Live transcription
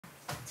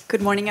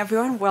Good morning,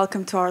 everyone.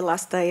 Welcome to our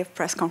last day of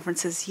press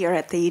conferences here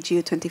at the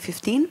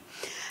EGU2015.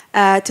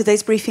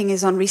 Today's briefing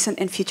is on recent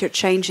and future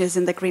changes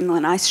in the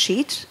Greenland Ice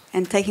Sheet.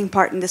 And taking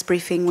part in this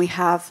briefing, we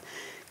have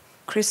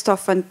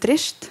Christophe van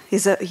Tricht.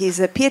 He's a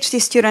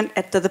PhD student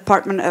at the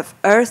Department of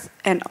Earth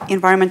and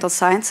Environmental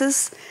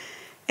Sciences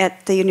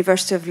at the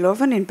University of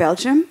Leuven in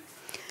Belgium.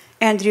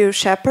 Andrew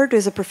Shepherd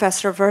is a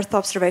professor of Earth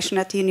observation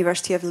at the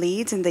University of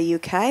Leeds in the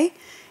UK.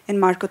 And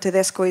Marco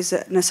Tedesco is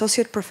an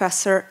associate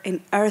professor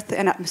in Earth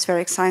and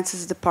Atmospheric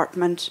Sciences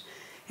Department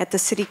at the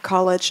City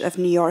College of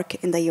New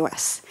York in the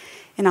US.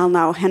 And I'll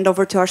now hand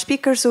over to our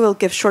speakers who will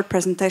give short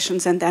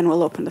presentations and then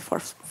we'll open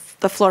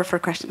the floor for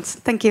questions.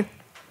 Thank you.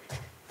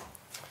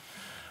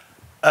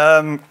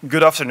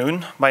 Good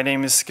afternoon. My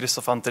name is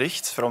Christophe van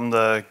Tricht from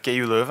the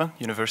KU Leuven,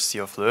 University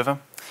of Leuven.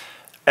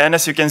 And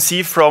as you can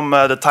see from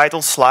the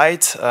title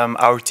slide,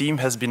 our team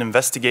has been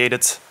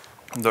investigating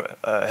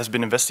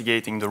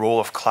the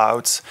role of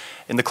clouds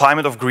in the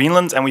climate of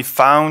Greenland, and we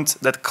found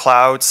that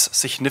clouds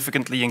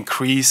significantly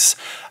increase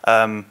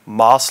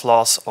mass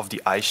loss of the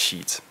ice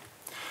sheet.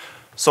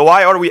 So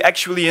why are we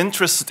actually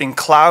interested in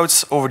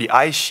clouds over the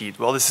ice sheet?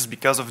 Well, this is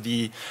because of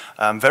the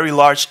very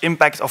large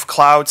impact of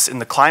clouds in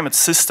the climate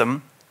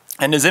system,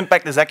 and this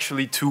impact is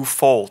actually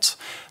twofold.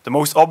 The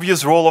most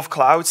obvious role of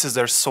clouds is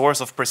their source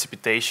of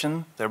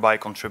precipitation, thereby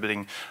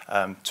contributing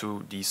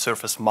to the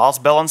surface mass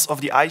balance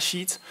of the ice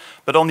sheet.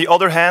 But on the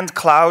other hand,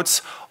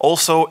 clouds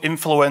also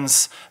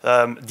influence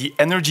the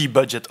energy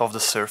budget of the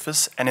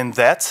surface, and in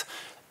that,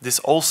 this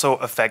also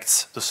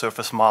affects the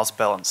surface mass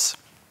balance.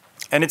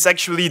 And it's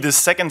actually the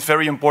second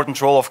very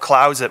important role of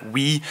clouds that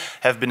we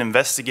have been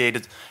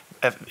investigating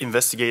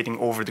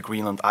over the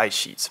Greenland ice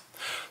sheet.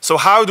 So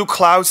how do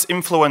clouds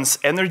influence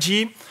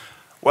energy?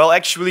 Well,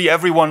 actually,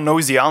 everyone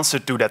knows the answer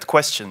to that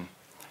question.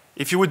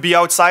 If you would be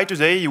outside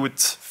today, you would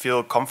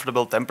feel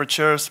comfortable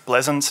temperatures,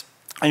 pleasant,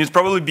 and you'd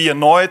probably be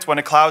annoyed when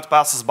a cloud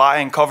passes by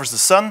and covers the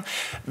sun,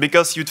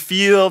 because you'd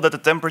feel that the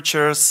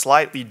temperatures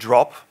slightly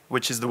drop,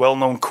 which is the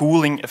well-known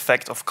cooling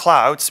effect of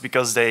clouds,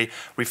 because they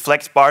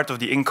reflect part of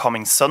the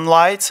incoming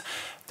sunlight,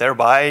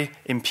 thereby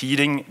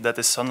impeding that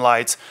the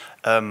sunlight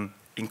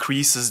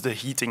increases the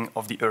heating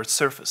of the Earth's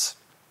surface.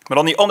 But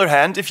on the other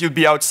hand, if you'd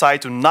be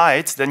outside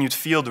tonight, then you'd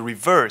feel the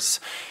reverse.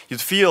 You'd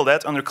feel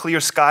that under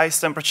clear skies,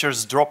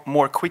 temperatures drop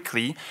more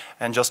quickly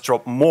and just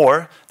drop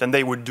more than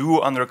they would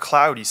do under a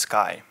cloudy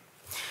sky.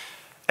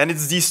 And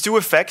it's these two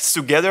effects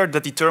together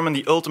that determine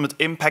the ultimate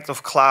impact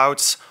of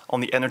clouds on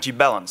the energy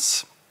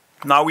balance.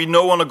 Now, we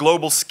know on a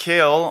global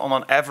scale,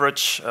 on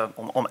average,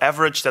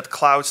 that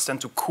clouds tend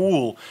to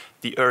cool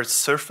the Earth's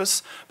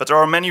surface, but there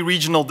are many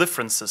regional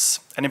differences.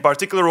 And in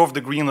particular, over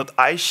the Greenland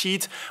ice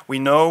sheet, we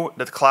know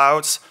that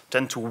clouds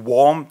tend to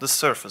warm the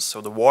surface,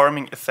 so the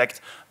warming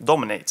effect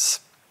dominates.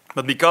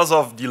 But because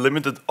of the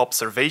limited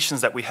observations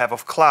that we have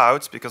of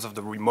clouds, because of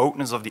the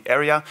remoteness of the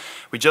area,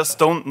 we just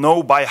don't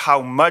know by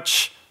how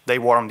much they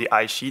warm the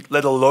ice sheet,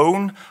 let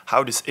alone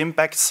how this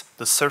impacts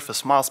the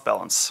surface mass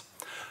balance.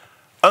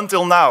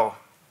 Until now,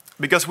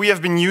 because we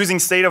have been using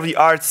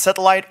state-of-the-art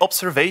satellite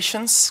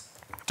observations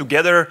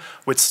together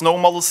with snow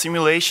model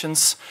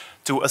simulations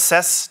to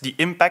assess the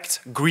impact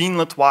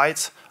Greenland-wide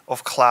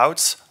of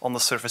clouds on the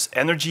surface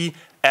energy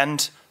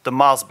and the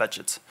mass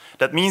budget.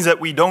 That means that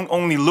we don't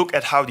only look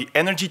at how the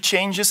energy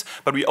changes,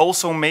 but we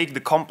also make the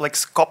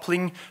complex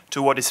coupling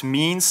to what this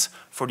means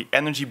for the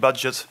energy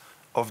budget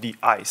of the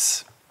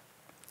ice.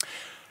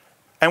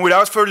 And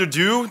without further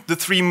ado, the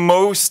three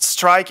most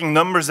striking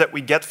numbers that we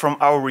get from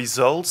our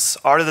results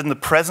are that in the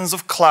presence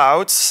of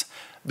clouds,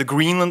 the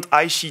Greenland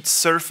ice sheet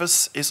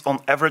surface is on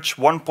average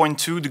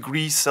 1.2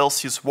 degrees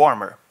Celsius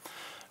warmer.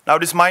 Now,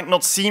 this might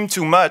not seem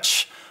too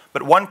much,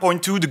 but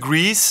 1.2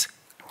 degrees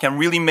can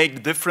really make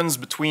the difference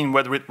between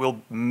whether it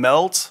will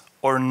melt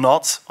or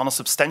not on a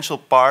substantial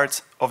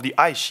part of the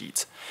ice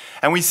sheet.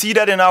 And we see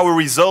that in our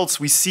results.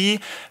 We see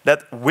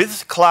that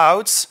with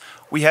clouds,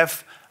 we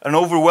have an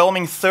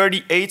overwhelming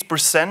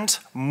 38%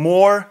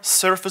 more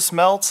surface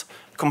melt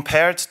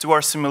compared to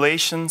our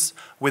simulations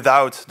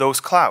without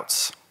those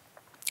clouds.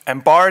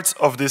 And part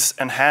of this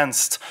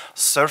enhanced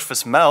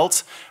surface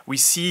melt, we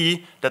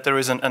see that there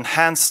is an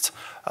enhanced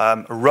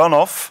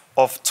runoff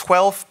of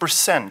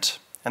 12%.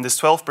 And this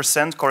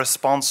 12%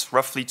 corresponds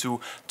roughly to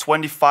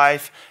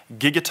 25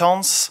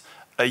 gigatons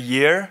a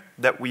year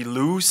that we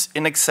lose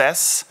in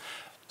excess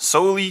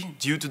solely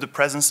due to the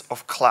presence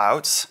of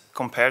clouds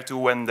compared to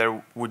when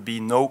there would be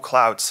no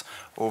clouds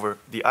over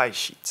the ice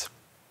sheet.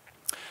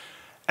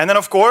 And then,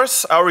 of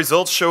course, our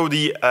results show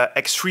the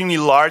extremely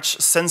large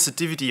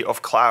sensitivity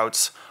of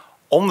clouds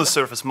on the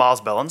surface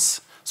mass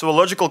balance. So a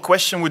logical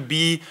question would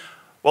be,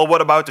 well,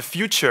 what about the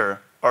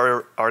future?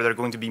 Are there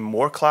going to be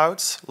more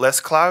clouds, less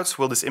clouds?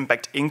 Will this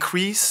impact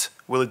increase?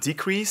 Will it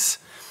decrease?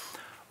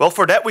 Well,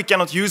 for that, we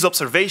cannot use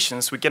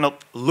observations. We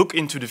cannot look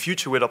into the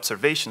future with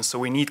observations, so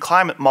we need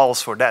climate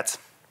models for that.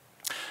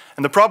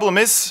 And the problem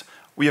is,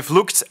 we have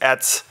looked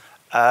at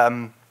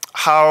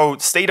how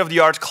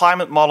state-of-the-art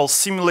climate models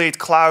simulate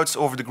clouds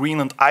over the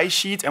Greenland ice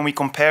sheet, and we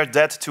compared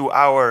that to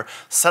our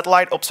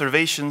satellite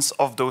observations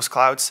of those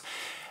clouds.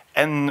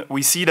 And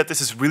we see that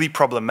this is really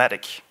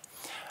problematic.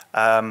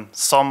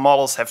 Some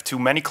models have too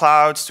many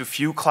clouds, too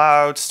few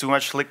clouds, too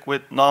much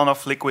liquid, not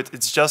enough liquid.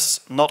 It's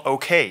just not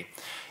okay.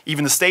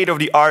 Even the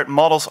state-of-the-art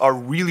models are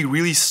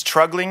really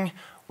struggling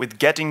with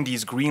getting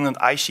these Greenland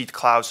ice sheet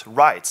clouds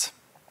right,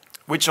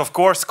 which of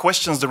course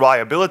questions the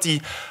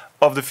reliability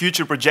of the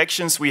future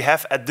projections we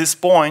have at this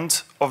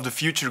point of the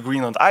future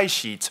Greenland ice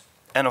sheet,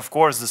 and of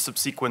course the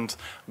subsequent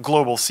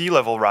global sea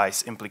level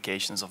rise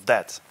implications of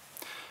that.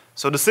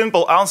 So the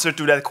simple answer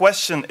to that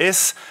question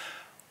is,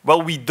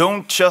 well, we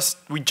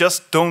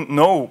just don't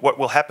know what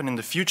will happen in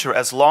the future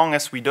as long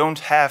as we don't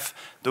have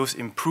those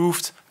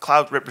improved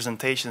cloud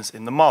representations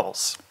in the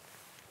models.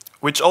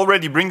 Which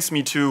already brings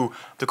me to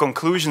the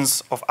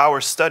conclusions of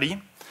our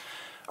study.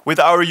 With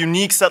our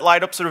unique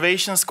satellite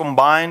observations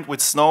combined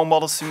with snow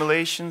model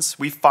simulations,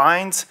 we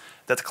find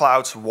that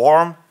clouds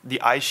warm the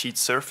ice sheet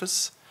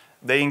surface,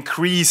 they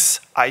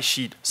increase ice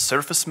sheet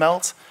surface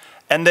melt,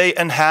 and they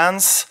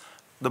enhance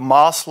the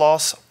mass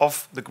loss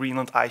of the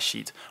Greenland ice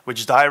sheet,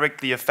 which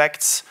directly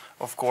affects,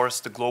 of course,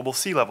 the global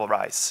sea level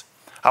rise.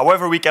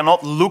 However, we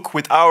cannot look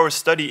with our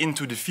study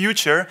into the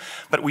future,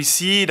 but we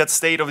see that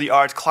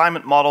state-of-the-art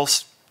climate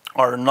models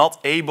are not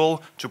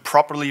able to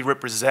properly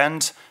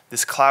represent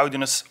this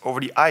cloudiness over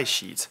the ice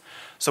sheet.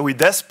 So we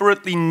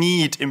desperately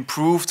need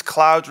improved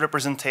cloud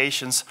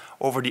representations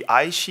over the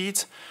ice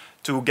sheet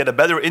to get a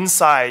better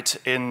insight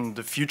in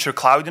the future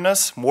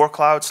cloudiness, more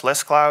clouds,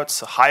 less clouds,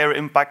 higher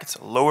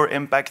impact, lower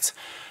impact,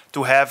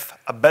 to have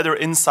a better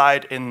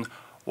insight in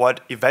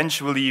what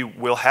eventually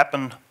will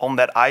happen on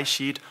that ice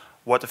sheet,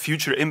 what the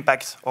future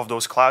impact of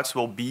those clouds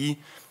will be,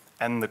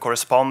 and the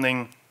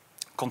corresponding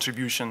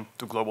contribution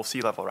to global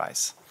sea level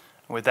rise.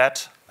 And with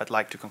that, I'd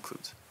like to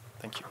conclude.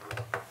 Thank you.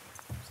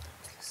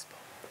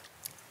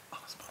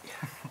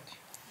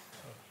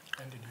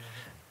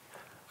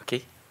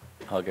 Okay,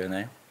 I'll go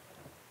now.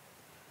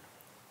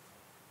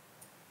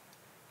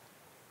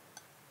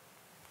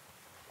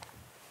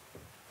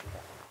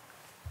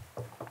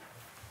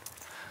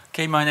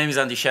 Okay, my name is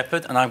Andy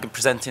Shepherd, and I'm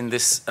presenting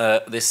this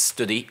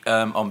study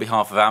on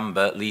behalf of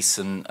Amber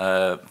Leeson,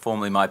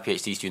 formerly my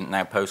PhD student,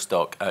 now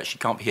postdoc. She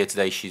can't be here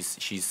today.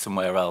 She's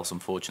somewhere else,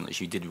 unfortunately.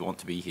 She did want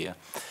to be here,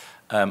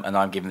 and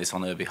I'm giving this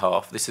on her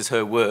behalf. This is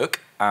her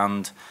work,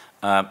 and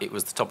it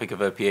was the topic of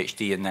her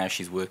PhD, and now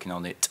she's working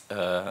on it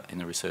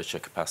in a researcher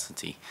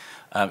capacity.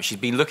 She's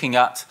been looking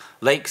at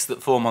lakes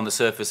that form on the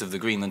surface of the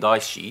Greenland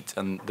ice sheet,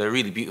 and they're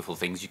really beautiful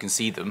things. You can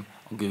see them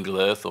on Google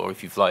Earth, or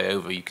if you fly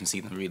over, you can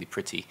see them really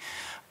pretty.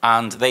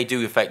 And they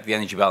do affect the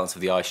energy balance of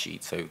the ice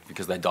sheet, so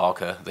because they're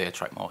darker, they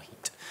attract more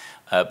heat.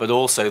 But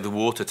also the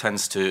water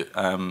tends to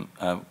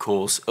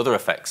cause other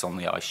effects on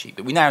the ice sheet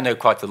that we now know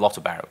quite a lot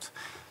about.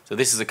 So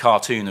this is a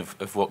cartoon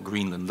of what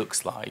Greenland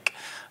looks like.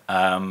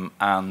 And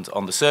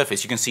on the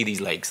surface, you can see these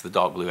lakes, the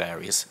dark blue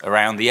areas,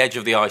 around the edge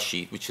of the ice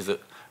sheet, which is at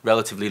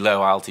relatively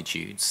low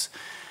altitudes.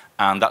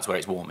 And that's where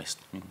it's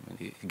warmest.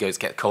 It gets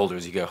colder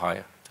as you go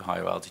higher, to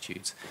higher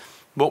altitudes.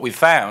 What we've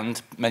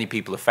found, many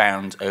people have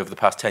found over the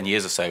past 10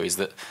 years or so, is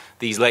that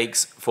these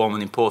lakes form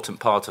an important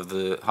part of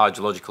the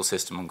hydrological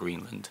system on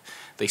Greenland.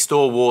 They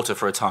store water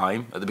for a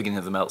time at the beginning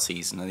of the melt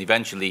season, and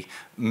eventually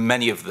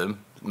many of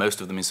them, most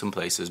of them in some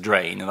places,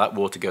 drain, and that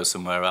water goes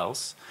somewhere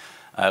else.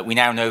 We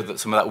now know that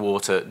some of that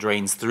water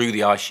drains through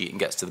the ice sheet and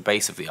gets to the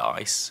base of the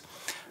ice,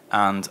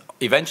 and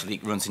eventually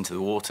it runs into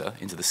the water,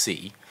 into the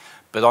sea,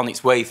 but on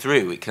its way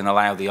through it can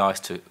allow the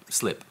ice to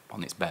slip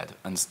on its bed,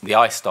 and the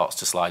ice starts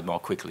to slide more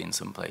quickly in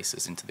some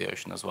places into the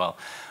ocean as well.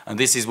 And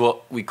this is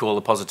what we call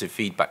a positive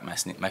feedback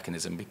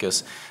mechanism,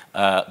 because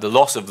the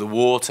loss of the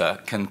water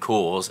can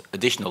cause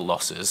additional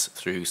losses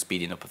through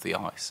speeding up of the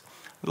ice.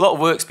 A lot of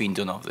work's been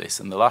done of this,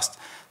 and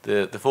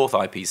the fourth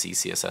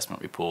IPCC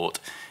assessment report,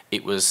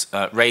 it was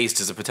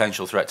raised as a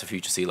potential threat to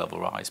future sea level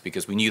rise,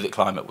 because we knew that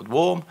climate would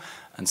warm,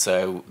 and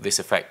so this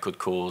effect could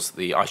cause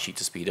the ice sheet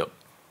to speed up.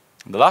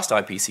 In the last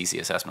IPCC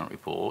assessment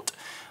report,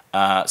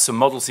 some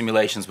model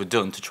simulations were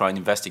done to try and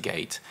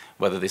investigate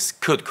whether this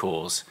could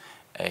cause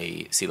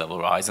a sea level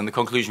rise, and the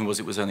conclusion was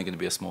it was only going to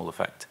be a small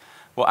effect.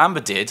 What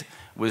Amber did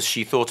was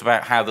she thought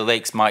about how the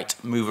lakes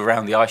might move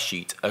around the ice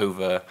sheet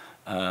over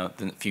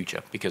the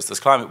future, because as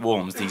climate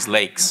warms, these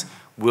lakes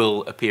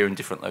will appear in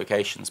different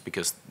locations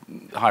because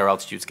higher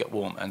altitudes get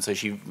warm. And so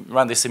she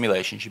ran this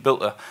simulation, she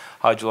built a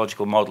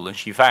hydrological model, and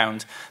she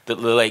found that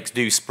the lakes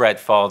do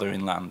spread farther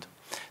inland.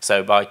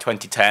 So by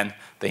 2010,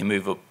 they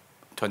move up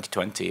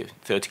 2020,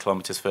 30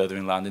 kilometers further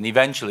inland, and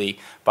eventually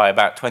by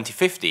about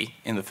 2050,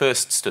 in the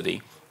first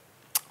study,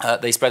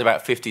 they spread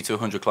about 50 to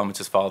 100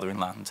 kilometers farther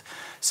inland.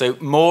 So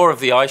more of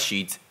the ice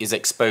sheet is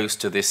exposed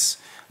to this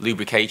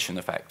lubrication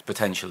effect,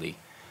 potentially.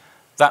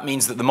 That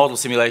means that the model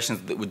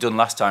simulations that were done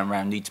last time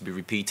around need to be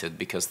repeated,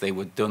 because they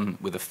were done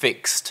with a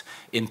fixed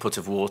input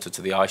of water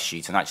to the ice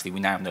sheet, and actually we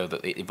now know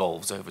that it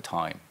evolves over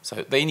time.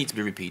 So they need to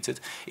be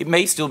repeated. It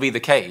may still be the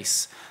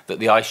case that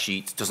the ice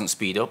sheet doesn't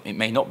speed up. It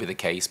may not be the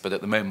case, but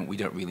at the moment we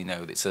don't really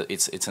know. It's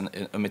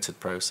an omitted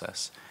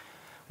process.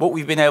 What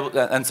we've been able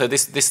to, and so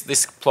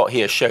this plot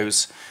here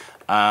shows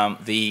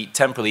the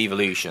temporal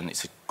evolution.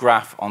 It's a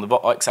graph on the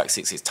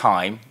x-axis is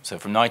time, so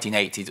from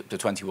 1980 up to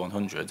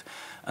 2100.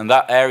 And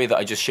that area that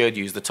I just showed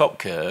you is the top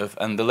curve,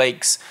 and the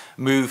lakes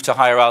move to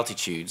higher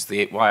altitudes.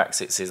 The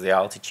y-axis is the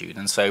altitude.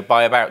 And so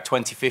by about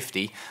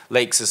 2050,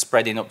 lakes are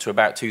spreading up to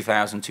about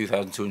 2,000,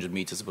 2,200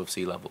 meters above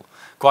sea level,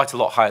 quite a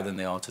lot higher than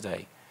they are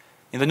today.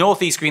 In the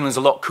northeast, Greenland's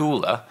a lot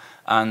cooler,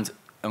 and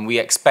we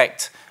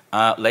expect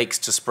lakes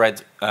to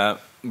spread,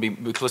 be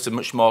clustered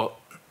much more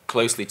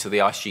closely to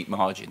the ice sheet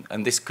margin,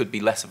 and this could be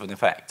less of an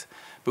effect.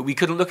 But we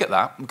couldn't look at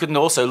that. We couldn't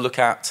also look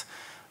at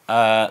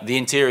the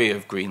interior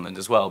of Greenland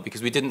as well,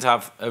 because we didn't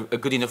have a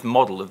good enough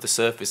model of the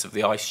surface of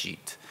the ice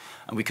sheet,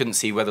 and we couldn't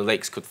see whether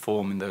lakes could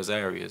form in those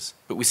areas.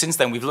 But since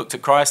then, we've looked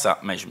at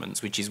cryosat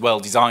measurements, which is well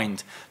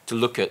designed to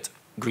look at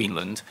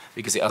Greenland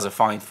because it has a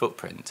fine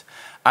footprint.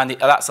 And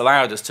that's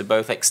allowed us to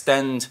both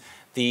extend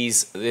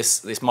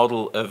this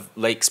model of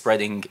lake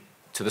spreading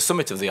to the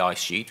summit of the ice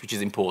sheet, which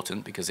is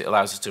important because it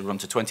allows us to run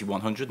to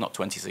 2100, not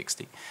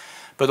 2060,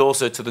 but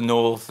also to the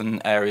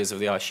northern areas of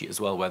the ice sheet as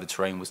well, where the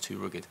terrain was too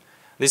rugged.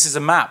 This is a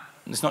map.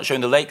 It's not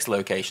showing the lakes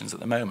locations at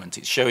the moment.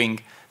 It's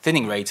showing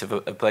thinning rate of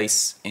a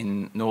place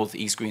in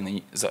northeast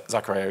Greenland,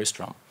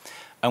 Zachariah-Istrom.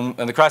 And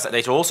the cryosat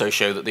data also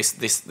show that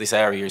this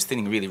area is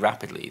thinning really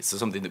rapidly. It's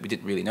something that we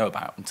didn't really know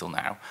about until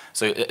now.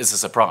 So it's a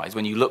surprise.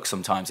 When you look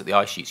sometimes at the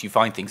ice sheets, you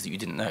find things that you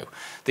didn't know.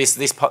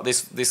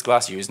 This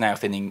glacier is now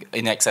thinning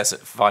in excess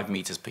of 5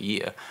 meters per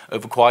year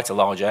over quite a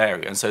large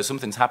area. And so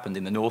something's happened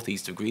in the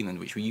northeast of Greenland,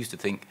 which we used to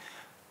think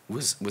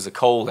was a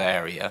cold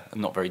area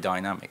and not very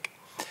dynamic.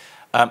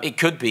 It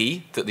could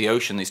be that the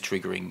ocean is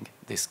triggering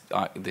this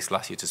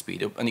glacier to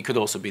speed up, and it could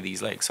also be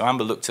these lakes. So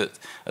Amber looked at,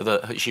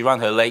 she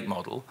ran her lake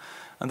model,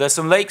 and there's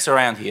some lakes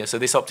around here. So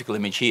this optical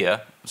image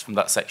here is from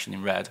that section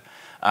in red.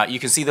 You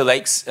can see the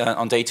lakes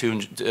on day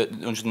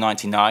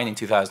 299 in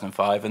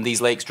 2005, and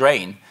these lakes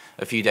drain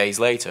a few days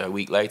later, a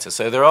week later.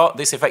 So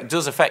this effect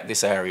does affect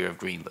this area of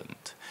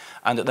Greenland.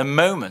 And at the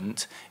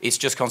moment, it's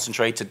just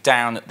concentrated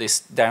down at this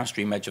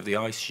downstream edge of the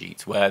ice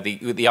sheet, where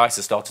the ice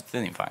has started to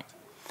thin, in fact.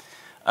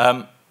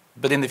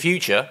 But in the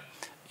future,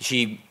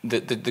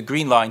 the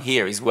green line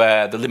here is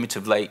where the limit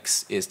of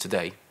lakes is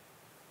today.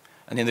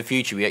 And in the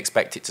future, we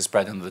expect it to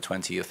spread another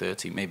 20 or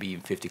 30, maybe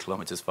even 50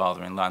 kilometers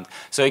farther inland.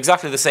 So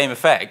exactly the same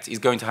effect is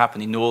going to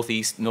happen in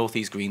northeast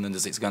Greenland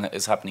as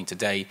is happening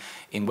today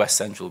in west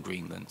central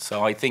Greenland.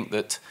 So I think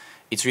that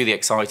it's really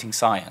exciting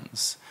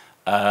science.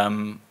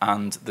 And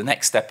the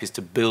next step is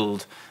to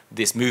build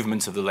this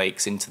movement of the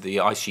lakes into the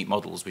ice sheet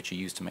models which are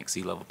used to make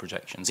sea level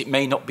projections. It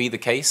may not be the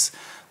case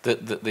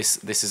that this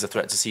is a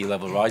threat to sea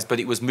level rise, but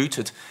it was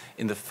mooted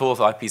in the 4th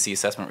IPC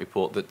assessment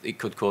report that it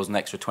could cause an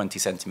extra 20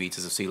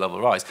 centimetres of sea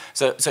level rise.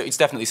 So it's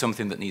definitely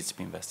something that needs to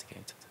be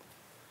investigated.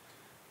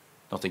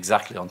 Not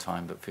exactly on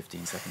time, but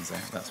 15 seconds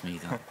out. That's me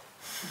done.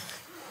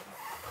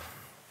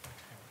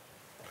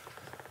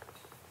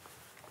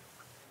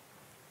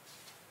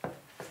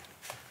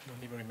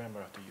 Don't even remember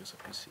how to use a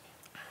PC.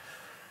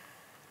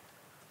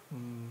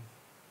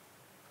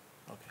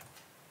 Okay.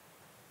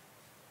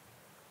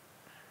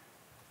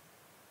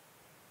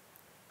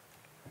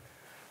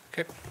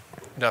 Okay.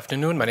 Good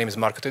afternoon. My name is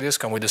Marco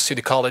Tedesco. I'm with the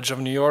City College of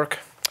New York.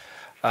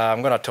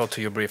 I'm going to talk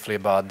to you briefly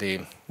about the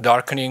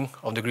darkening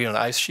of the Greenland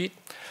ice sheet.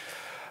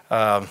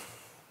 So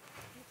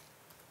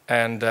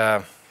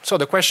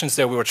the questions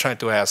that we were trying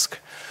to ask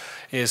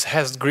is,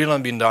 has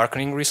Greenland been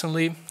darkening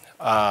recently?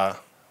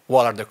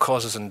 What are the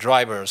causes and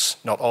drivers?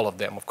 Not all of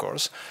them, of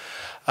course.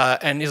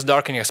 And is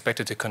darkening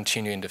expected to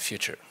continue in the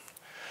future?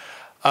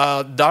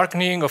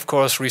 Darkening, of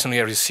course, recently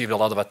received a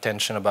lot of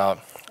attention about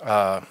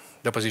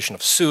the position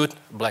of soot,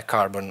 black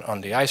carbon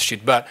on the ice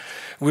sheet. But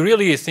we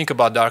really think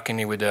about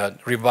darkening with a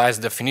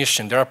revised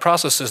definition. There are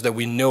processes that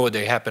we know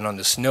they happen on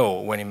the snow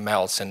when it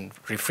melts and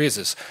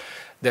refreezes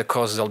that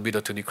causes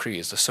albedo to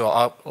decrease. So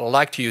I'd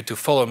like you to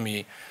follow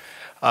me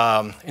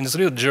in this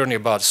little journey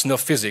about snow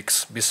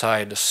physics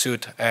beside the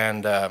soot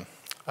and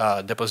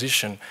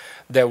deposition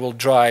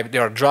that they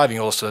are driving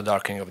also the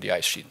darkening of the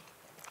ice sheet.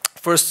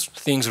 First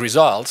things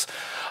results,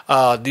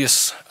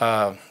 this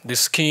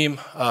scheme,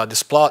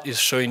 this plot is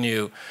showing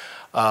you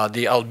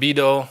the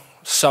albedo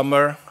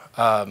summer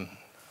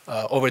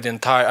over the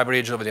entire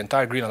average over the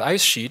entire Greenland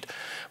ice sheet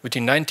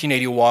between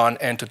 1981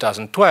 and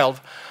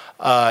 2012.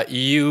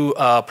 You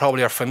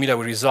probably are familiar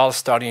with results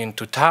starting in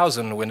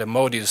 2000 when the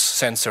MODIS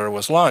sensor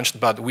was launched,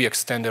 but we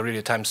extended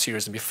really time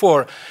series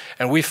before,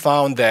 and we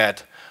found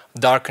that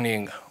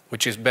darkening,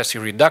 which is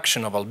basically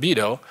reduction of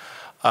albedo,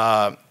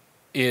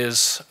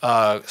 is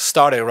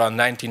started around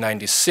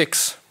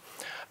 1996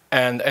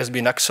 and has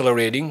been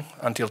accelerating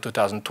until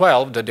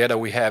 2012. The data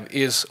we have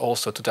is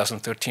also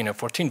 2013 and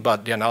 14,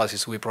 but the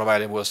analysis we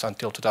provided was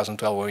until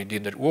 2012 when we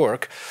did that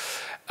work.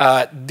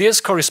 This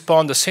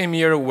corresponds the same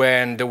year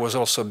when there was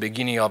also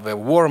beginning of a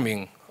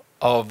warming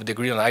of the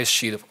Greenland ice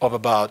sheet of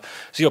about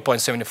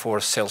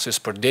 0.74 Celsius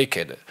per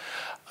decade.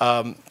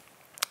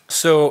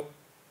 So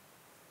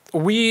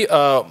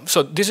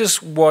So this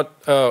is what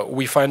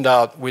we find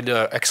out with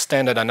the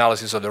extended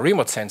analysis of the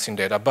remote sensing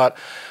data. But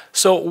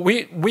so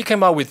we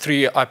came up with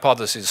 3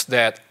 hypotheses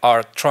that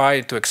are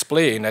trying to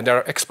explain, and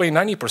they explain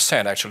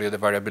 90% actually of the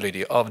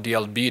variability of the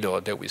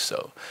albedo that we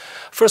saw.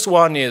 First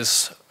one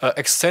is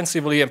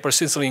extensively and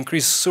persistently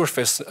increased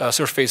surface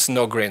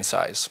snow grain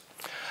size.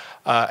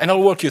 And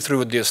I'll walk you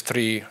through these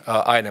 3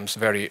 items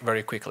very,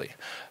 very quickly.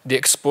 The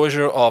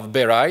exposure of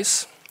bare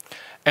ice,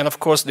 and of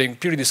course the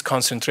impurities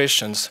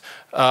concentrations,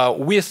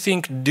 we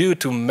think due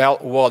to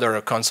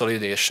meltwater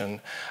consolidation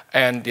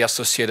and the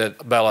associated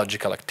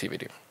biological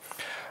activity.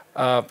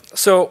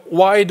 So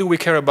why do we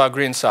care about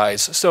grain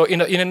size? So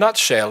in a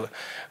nutshell,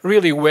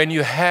 really when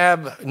you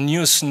have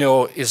new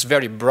snow is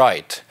very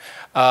bright,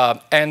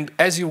 and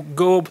as you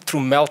go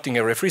through melting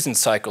and refreezing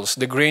cycles,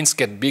 the grains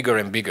get bigger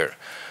and bigger.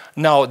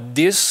 Now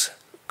this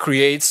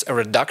creates a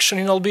reduction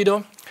in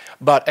albedo,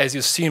 but as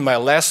you see in my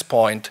last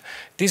point,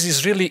 this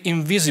is really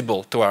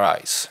invisible to our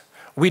eyes.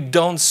 We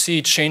don't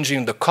see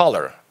changing the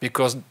color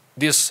because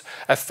this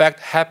effect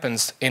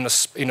happens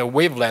in a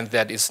wavelength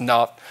that is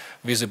not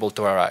visible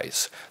to our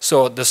eyes.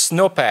 So the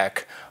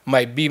snowpack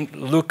might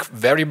look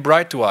very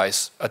bright to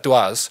us,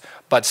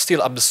 but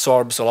still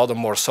absorbs a lot of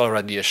more solar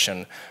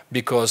radiation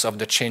because of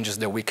the changes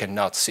that we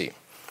cannot see.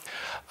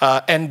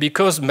 And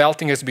because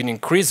melting has been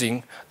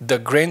increasing, the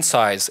grain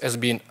size has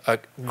been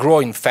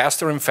growing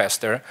faster and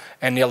faster,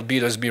 and the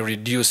albedo has been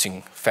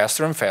reducing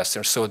faster and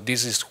faster. So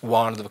this is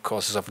one of the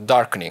causes of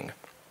darkening.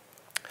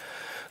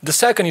 The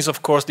second is,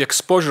 of course, the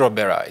exposure of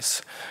bare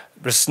ice.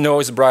 The snow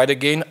is bright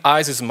again,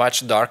 ice is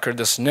much darker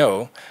than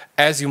snow.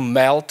 As you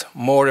melt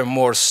more and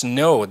more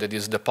snow that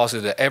is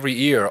deposited every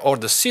year, or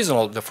the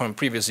seasonal from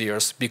previous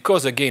years,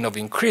 because again of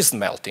increased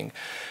melting,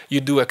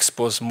 you do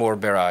expose more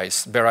bare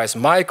ice. Bare ice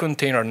might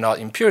contain or not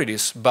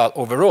impurities, but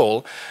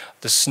overall,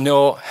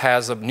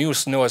 the new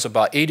snow has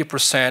about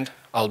 80%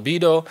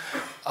 albedo.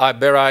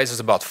 Bare ice is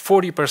about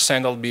 40%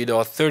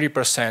 albedo,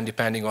 30%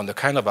 depending on the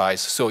kind of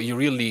ice. So you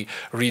really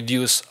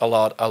reduce a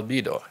lot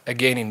albedo.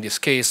 Again, in this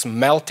case,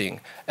 melting,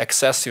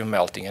 excessive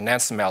melting,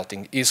 enhanced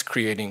melting is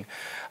creating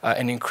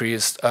an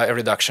increased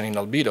reduction in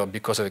albedo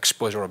because of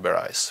exposure of bare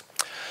ice.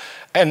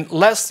 And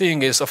last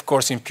thing is, of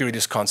course,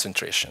 impurities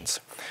concentrations.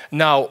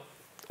 Now,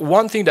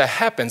 one thing that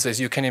happens, as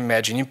you can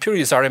imagine,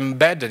 impurities are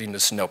embedded in the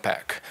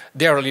snowpack.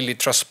 They are really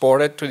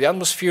transported to the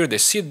atmosphere, they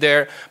sit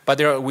there, but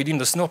they are within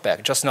the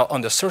snowpack, just not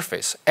on the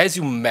surface. As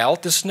you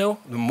melt the snow,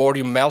 the more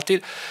you melt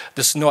it,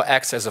 the snow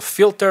acts as a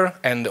filter,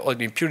 and all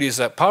the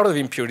impurities, part of the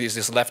impurities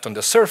is left on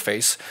the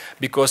surface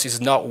because it's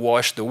not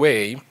washed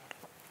away.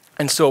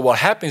 And so what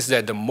happens is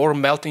that the more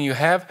melting you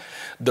have,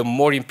 the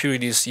more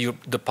impurities you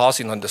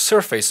deposit on the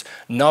surface,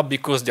 not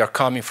because they're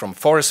coming from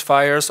forest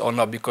fires or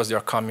not because they're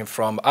coming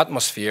from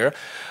atmosphere,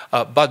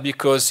 but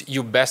because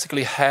you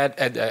basically have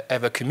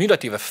a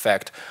cumulative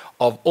effect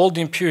of all the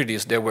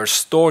impurities that were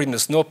stored in the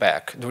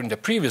snowpack during the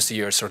previous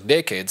years or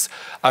decades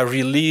are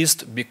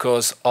released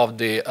because of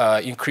the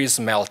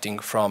increased melting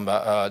from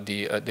that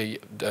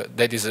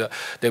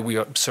we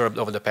observed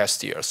over the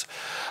past years.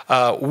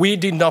 We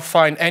did not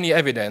find any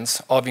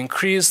evidence of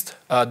increased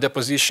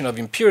deposition of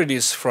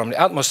impurities from the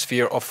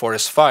atmosphere or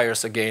forest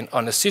fires, again,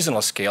 on a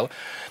seasonal scale.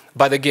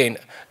 But again,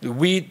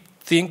 we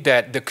think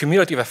that the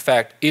cumulative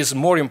effect is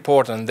more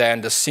important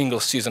than the single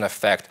season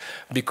effect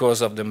because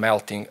of the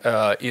melting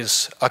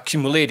is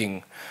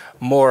accumulating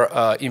more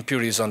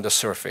impurities on the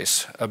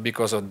surface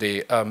because of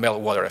the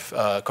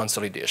meltwater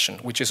consolidation,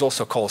 which is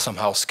also called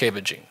somehow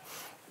scavenging.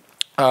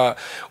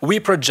 We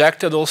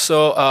projected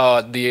also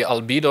the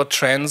albedo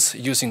trends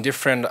using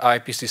different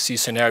IPCC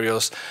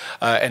scenarios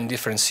and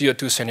different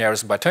CO2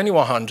 scenarios by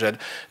 2100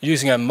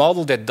 using a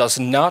model that does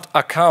not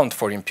account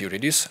for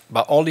impurities,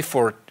 but only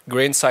for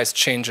grain size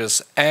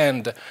changes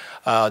and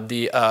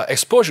the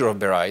exposure of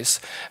bare ice.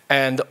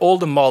 And all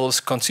the models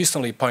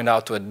consistently point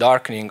out to a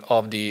darkening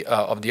of the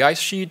ice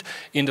sheet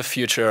in the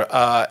future.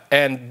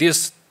 And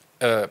these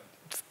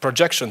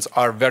projections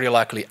are very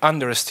likely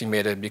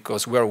underestimated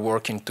because we're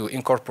working to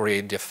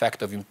incorporate the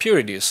effect of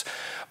impurities,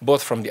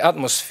 both from the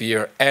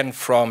atmosphere and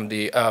from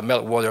the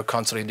meltwater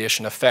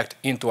consolidation effect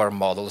into our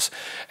models.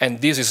 And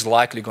this is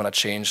likely going to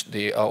change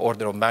the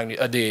order of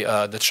magnitude,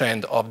 the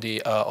trend of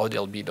the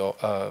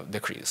albedo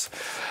decrease.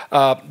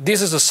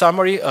 This is a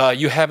summary.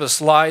 You have the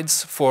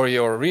slides for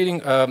your reading.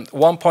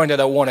 One point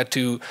that I wanted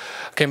to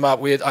come up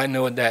with, I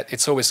know that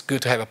it's always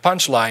good to have a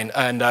punchline.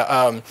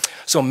 And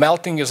so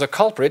melting is a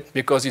culprit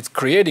because it's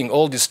creating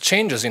all these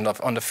changes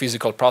on the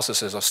physical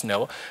processes of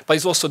snow, but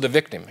it's also the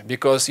victim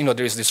because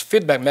there is this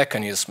feedback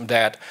mechanism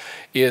that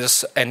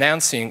is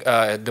enhancing.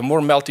 The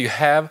more melt you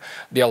have,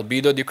 the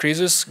albedo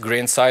decreases,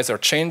 grain size are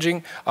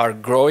changing, are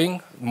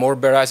growing, more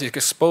bare ice is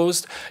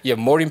exposed, you have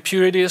more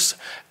impurities,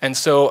 and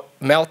so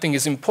melting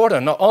is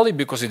important not only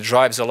because it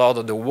drives a lot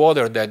of the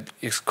water that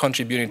is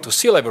contributing to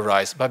sea level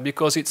rise, but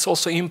because it's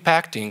also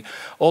impacting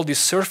all these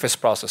surface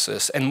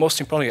processes, and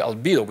most importantly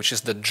albedo, which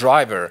is the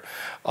driver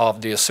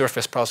of the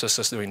surface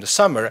processes during the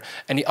summer,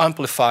 and it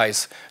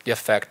amplifies the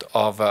effect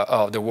of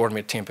the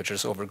warmer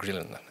temperatures over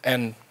Greenland.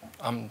 And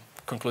I'm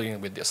concluding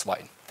with this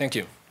slide. Thank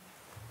you.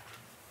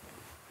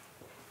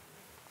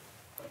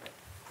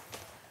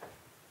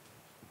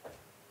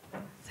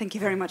 Thank you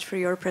very much for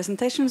your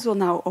presentations. We'll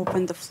now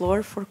open the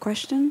floor for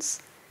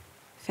questions.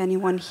 If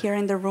anyone here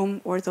in the room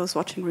or those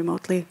watching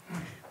remotely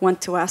want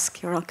to ask,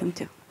 you're welcome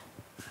to.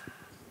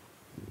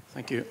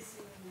 Thank you.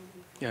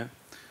 Yeah.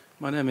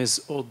 My name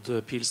is Odd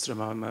Pilström.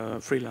 I'm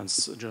a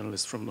freelance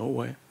journalist from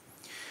Norway.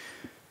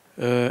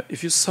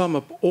 If you sum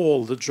up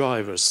all the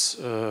drivers,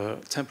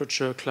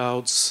 temperature,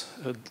 clouds,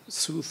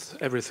 sooth,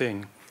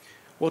 everything,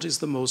 what is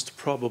the most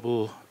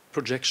probable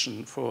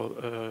projection for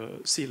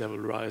sea level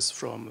rise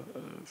from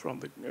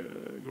the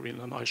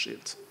Greenland ice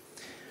sheet?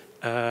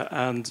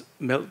 And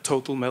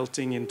total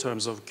melting in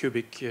terms of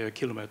cubic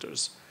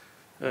kilometers.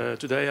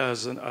 Today,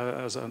 as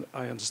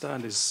I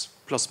understand, is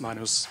plus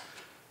minus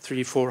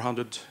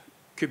 300-400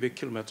 cubic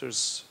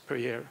kilometers per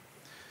year.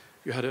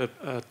 You had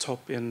a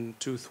top in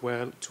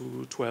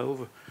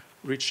 2012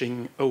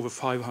 reaching over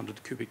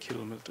 500 cubic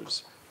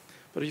kilometers.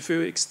 But if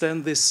you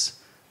extend this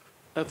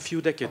a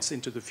few decades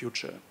into the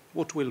future,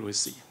 what will we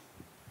see?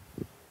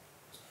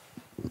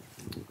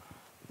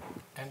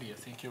 Andy, I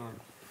think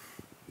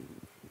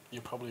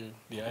you're probably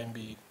the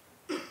IMB.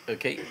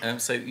 Okay,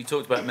 so you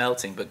talked about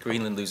melting, but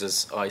Greenland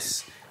loses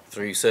ice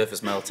through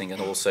surface melting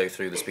and also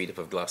through the speed up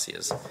of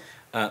glaciers.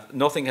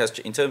 Nothing has,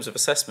 in terms of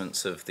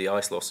assessments of the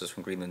ice losses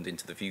from Greenland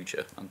into the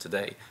future and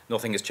today,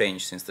 nothing has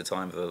changed since the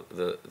time of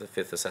the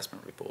fifth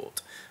assessment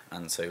report.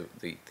 And so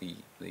the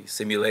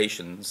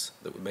simulations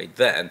that were made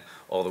then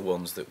are the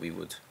ones that we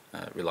would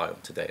rely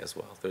on today as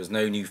well. There is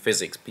no new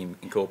physics being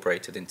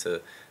incorporated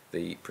into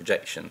the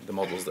projection, the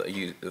models that are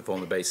used, that form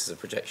the basis of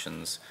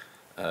projections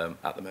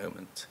at the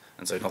moment.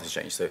 And so nothing's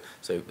changed.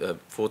 So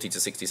 40 to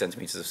 60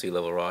 centimetres of sea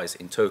level rise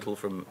in total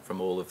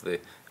from all of the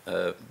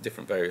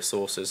different various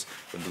sources.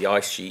 From the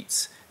ice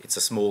sheets, it's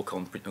a small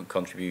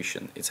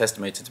contribution. It's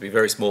estimated to be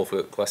very small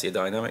for glacier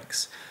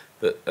dynamics,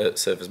 but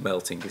surface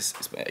melting is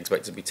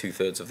expected to be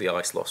 2/3 of the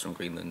ice loss from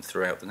Greenland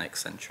throughout the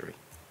next century.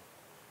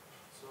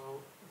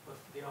 So, but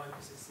the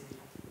IPCC,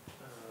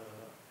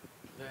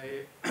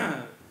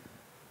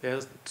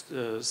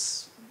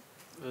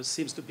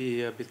 seems to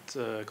be a bit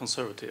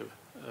conservative,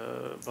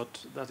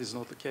 but that is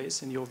not the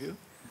case in your view?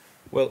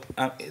 Well,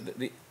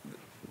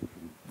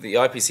 the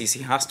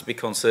IPCC has to be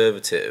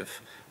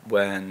conservative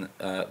when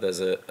there's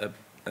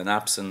an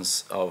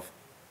absence of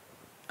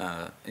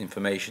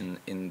information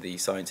in the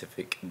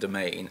scientific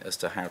domain as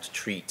to how to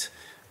treat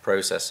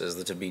processes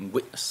that have been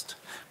witnessed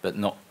but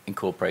not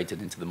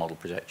incorporated into the model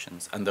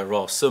projections. And there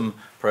are some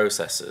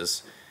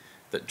processes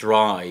that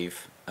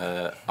drive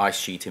ice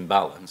sheet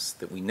imbalance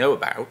that we know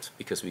about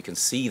because we can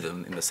see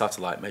them in the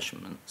satellite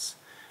measurements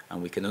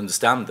and we can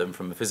understand them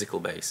from a physical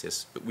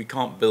basis, but we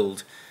can't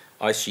build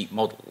ice sheet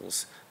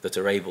models that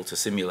are able to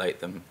simulate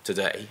them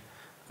today.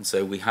 And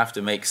so we have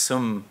to make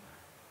some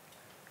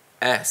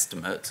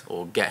estimate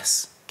or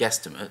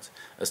guesstimate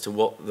as to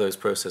what those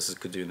processes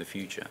could do in the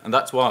future. And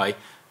that's why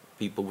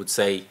people would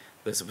say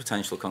there's a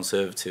potential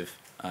conservative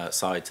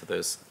side to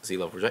those sea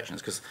level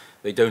projections, because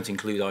they don't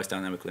include ice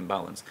dynamical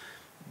imbalance.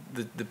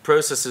 The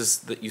processes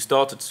that you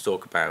started to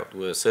talk about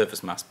were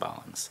surface mass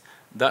balance.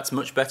 That's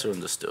much better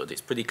understood.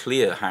 It's pretty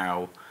clear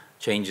how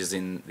changes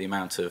in the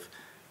amount of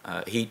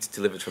heat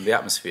delivered from the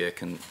atmosphere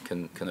can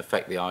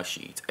affect the ice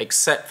sheet,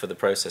 except for the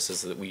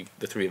processes that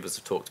the three of us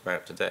have talked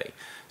about today.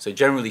 So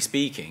generally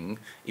speaking,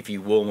 if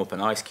you warm up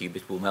an ice cube,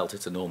 it will melt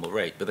at a normal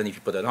rate. But then if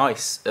you put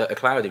a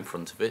cloud in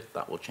front of it,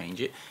 that will change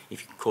it.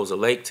 If you cause a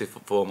lake to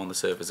form on the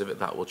surface of it,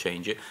 that will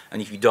change it.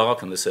 And if you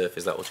darken the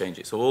surface, that will change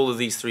it. So all of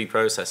these three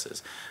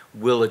processes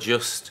will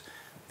adjust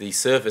the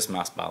surface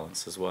mass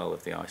balance as well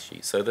of the ice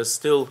sheet. So there's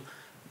still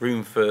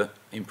room for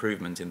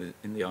improvement in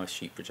the ice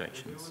sheet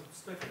projections.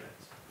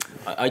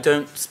 I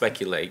don't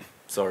speculate,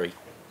 sorry.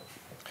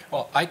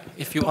 Well,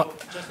 if you want...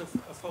 Just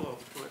a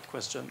follow-up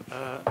question.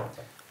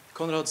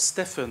 Konrad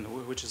Steffen,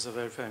 which is a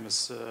very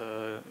famous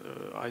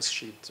ice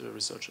sheet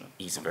researcher.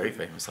 He's a very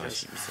famous ice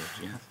sheet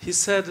researcher, yeah. He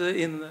said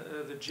in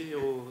the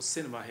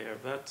Geosciences here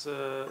that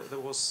there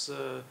was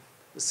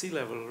the sea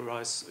level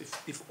rise.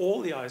 If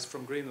all the ice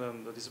from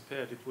Greenland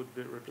disappeared, it would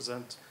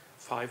represent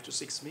 5 to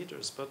 6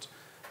 meters. But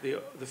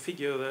the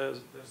figure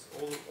there's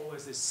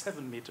always is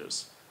 7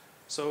 meters.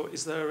 So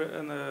is there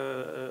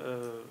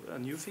a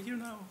new figure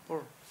now,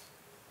 or?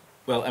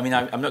 Well, I mean,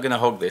 I'm not going to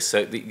hog this.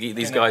 So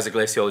these guys are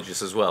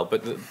glaciologists as well,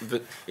 but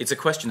it's a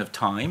question of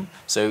time.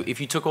 So if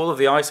you took all of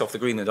the ice off the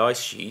Greenland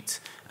ice sheet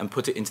and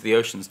put it into the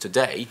oceans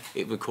today,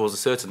 it would cause a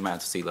certain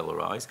amount of sea level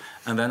rise,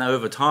 and then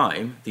over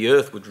time, the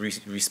Earth would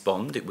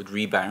respond. It would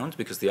rebound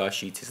because the ice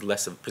sheet is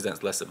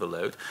presents less of a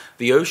load.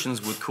 The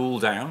oceans would cool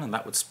down, and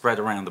that would spread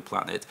around the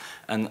planet.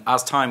 And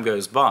as time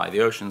goes by, the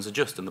oceans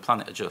adjust and the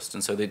planet adjusts,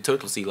 and so the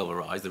total sea level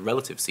rise, the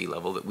relative sea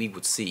level that we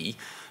would see,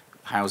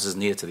 houses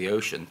near to the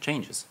ocean,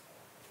 changes.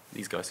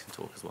 These guys can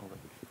talk as well.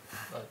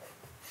 I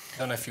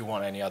don't know if you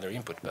want any other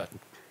input, but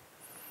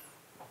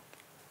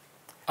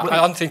I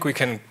don't think we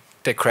can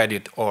take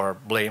credit or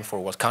blame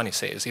for what Connie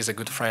says. He's a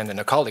good friend and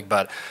a colleague,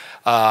 but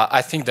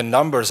I think the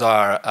numbers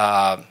are,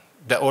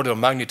 the order of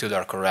magnitude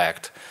are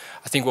correct.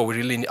 I think what we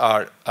really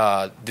are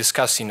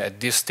discussing at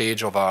this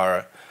stage of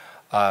our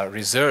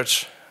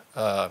research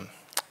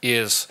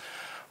is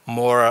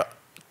more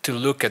to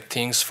look at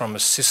things from a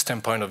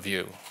system point of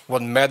view.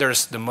 What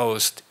matters the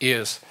most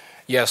is,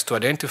 yes, to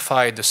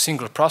identify the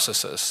single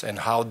processes and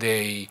how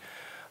they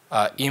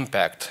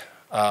impact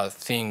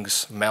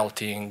things,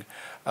 melting,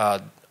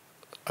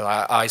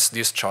 ice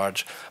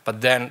discharge,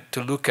 but then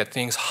to look at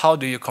things, how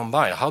do you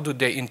combine? How do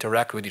they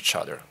interact with each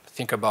other?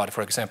 Think about,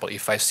 for example,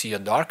 if I see a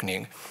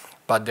darkening,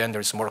 but then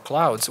there's more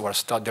clouds or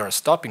they are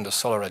stopping the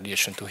solar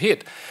radiation to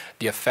hit,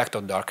 the effect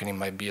of darkening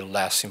might be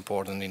less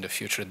important in the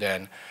future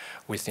than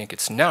we think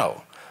it's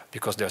now,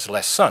 because there's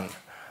less sun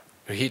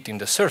hitting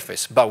the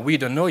surface, but we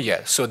don't know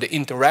yet. So the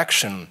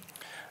interaction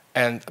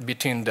and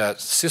between the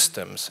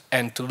systems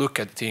and to look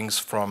at things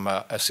from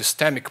a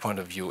systemic point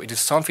of view, it is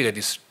something that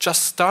is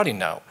just starting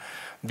now,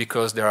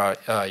 because there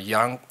are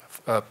young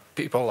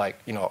people like,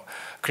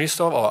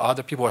 Christoph or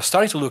other people are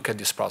starting to look at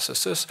these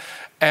processes.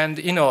 And,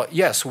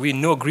 yes, we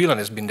know Greenland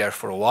has been there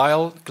for a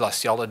while.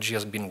 Glaciology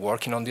has been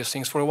working on these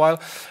things for a while.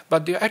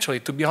 But actually,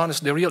 to be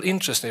honest, the real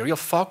interest, the real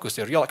focus,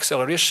 the real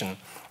acceleration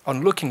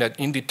on looking at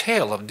in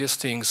detail of these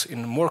things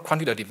in a more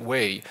quantitative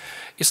way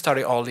is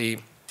starting only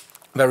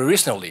very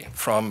recently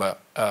from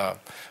a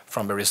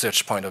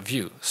research point of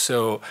view.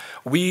 So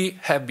we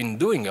have been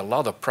doing a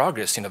lot of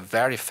progress in a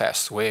very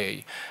fast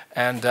way,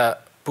 and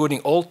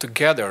putting all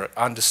together,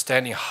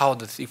 understanding how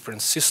the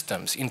different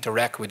systems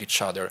interact with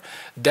each other,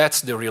 that's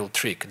the real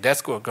trick.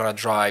 That's what's going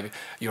to drive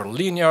your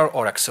linear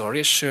or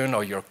acceleration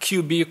or your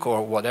cubic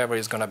or whatever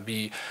is going to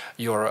be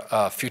your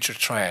future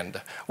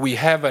trend. We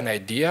have an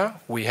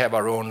idea, we have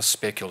our own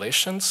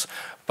speculations,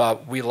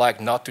 but we like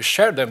not to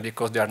share them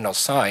because they are not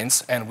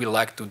science, and we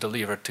like to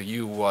deliver to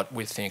you what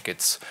we think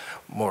it's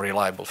more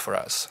reliable for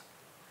us.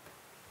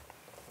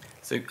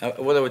 So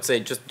what I would say,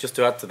 just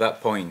to add to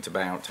that point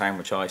about how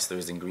much ice there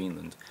is in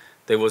Greenland,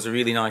 there was a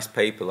really nice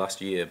paper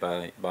last year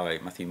by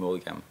Matthew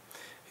Mulligan,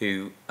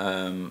 who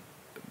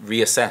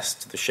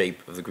reassessed the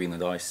shape of the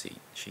Greenland ice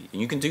sheet.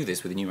 And you can do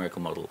this with a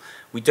numerical model.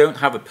 We don't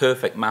have a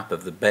perfect map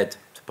of the bed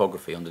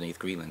topography underneath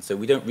Greenland, so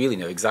we don't really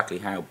know exactly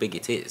how big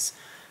it is.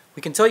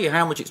 We can tell you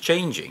how much it's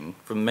changing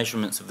from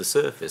measurements of the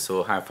surface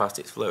or how fast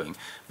it's flowing,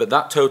 but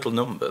that total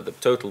number, the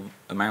total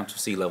amount of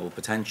sea level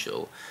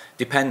potential,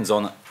 depends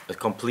on a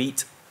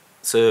complete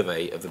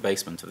survey of the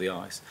basement of the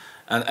ice,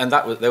 and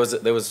that was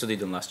there was a study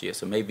done last year.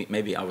 So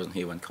maybe I wasn't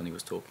here when Connie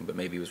was talking, but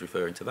maybe he was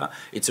referring to that.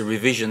 It's a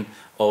revision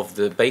of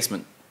the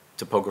basement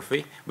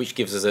topography, which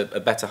gives us a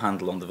better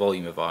handle on the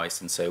volume of ice,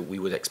 and so we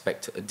would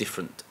expect a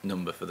different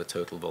number for the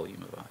total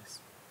volume of ice.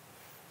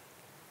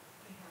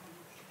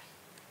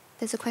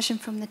 There's a question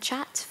from the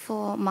chat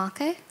for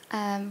Marco.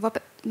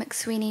 Robert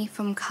McSweeney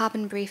from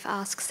Carbon Brief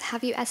asks,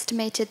 have you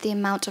estimated the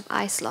amount of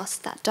ice loss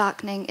that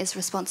darkening is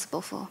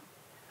responsible for?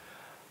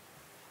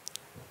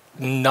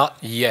 Not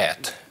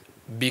yet,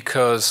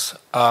 because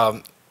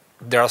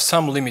there are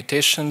some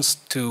limitations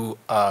to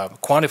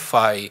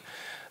quantify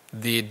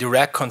the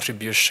direct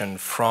contribution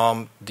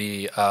from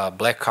the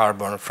black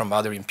carbon from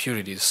other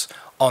impurities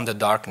on the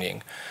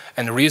darkening.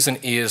 And the reason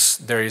is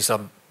there is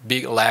a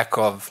big lack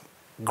of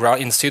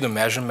ground in situ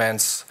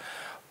measurements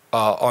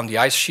on the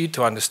ice sheet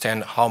to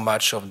understand how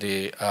much of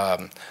the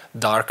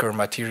darker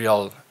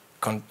material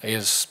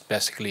is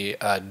basically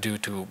due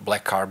to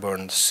black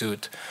carbon,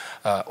 soot,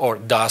 or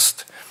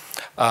dust.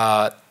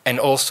 And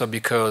also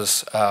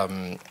because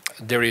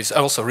there is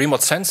also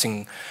remote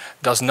sensing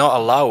does not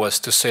allow us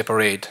to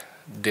separate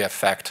the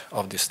effect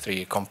of these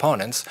three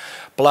components.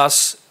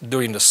 Plus,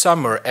 during the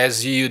summer,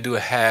 as you do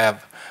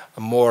have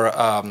more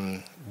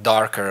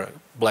darker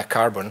black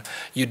carbon,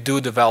 you do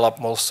develop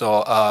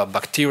also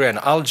bacteria and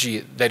algae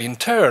that in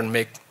turn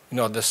make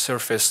the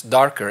surface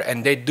darker,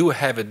 and they do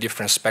have a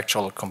different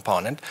spectral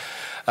component.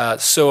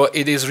 So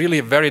it is really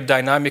a very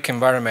dynamic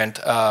environment.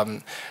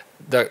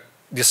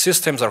 The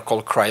systems are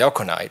called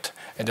cryoconite,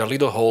 and they're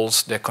little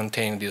holes that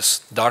contain this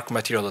dark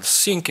material that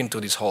sink into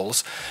these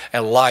holes,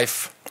 and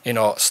life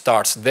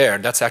starts there.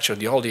 That's actually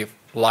the only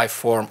life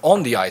form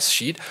on the ice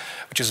sheet,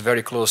 which is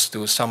very close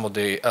to some of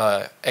the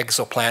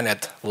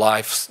exoplanet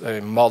life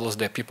models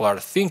that people are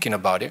thinking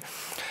about it.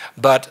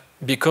 But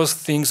because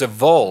things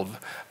evolve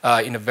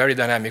in a very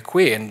dynamic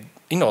way, and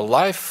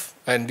life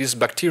and these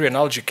bacteria and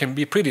algae can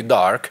be pretty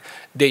dark,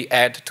 they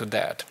add to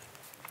that.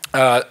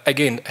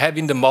 Again,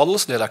 having the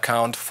models that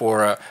account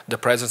for the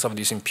presence of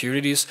these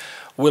impurities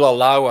will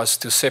allow us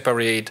to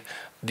separate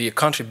the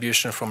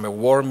contribution from a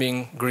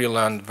warming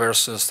Greenland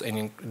versus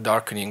a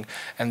darkening,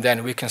 and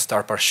then we can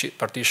start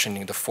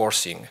partitioning the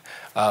forcing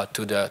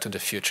to the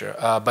future.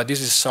 But this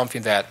is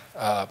something that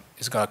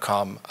is going to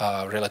come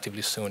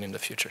relatively soon in the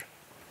future.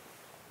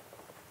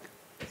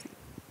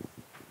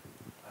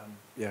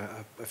 Yeah,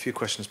 a few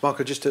questions.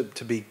 Marco, just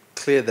to be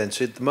clear then,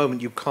 so at the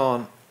moment you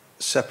can't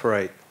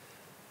separate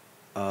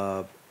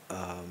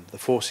the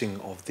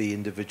forcing of the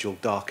individual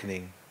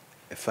darkening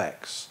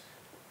effects.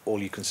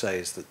 All you can say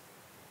is that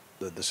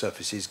the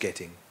surface is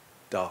getting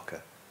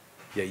darker.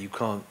 Yeah, you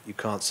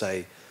can't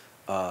say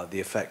the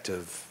effect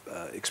of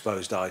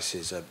exposed ice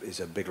is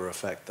a bigger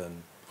effect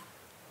than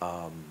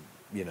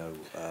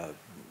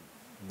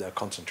the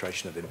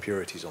concentration of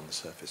impurities on the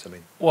surface. I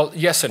mean, well,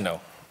 yes and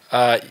no.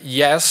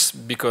 Yes,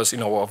 because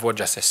of what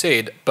just I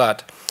said,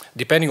 but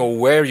depending on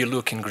where you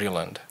look in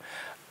Greenland.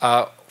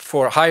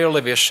 For higher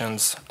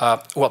elevations,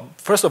 well,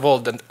 first of all,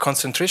 the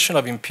concentration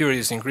of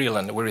impurities in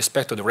Greenland with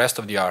respect to the rest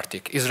of the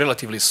Arctic is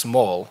relatively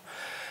small,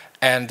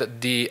 and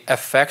the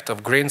effect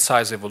of grain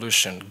size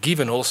evolution,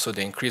 given also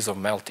the increase of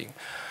melting,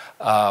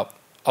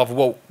 of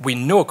what we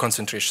know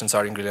concentrations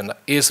are in Greenland,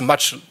 is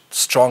much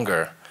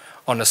stronger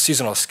on a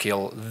seasonal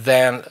scale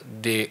than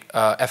the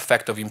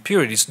effect of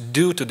impurities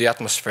due to the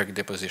atmospheric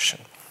deposition.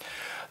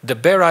 The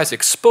bare ice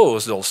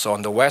exposed also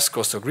on the west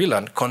coast of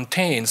Greenland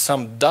contains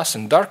some dust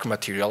and dark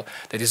material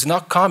that is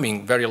not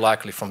coming very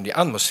likely from the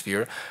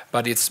atmosphere,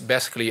 but it's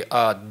basically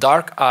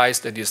dark ice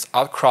that is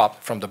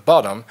outcropped from the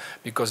bottom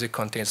because it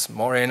contains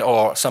moraine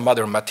or some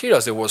other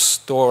materials that was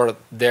stored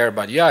there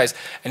by the ice,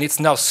 and it's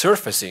now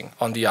surfacing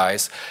on the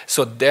ice.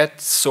 So that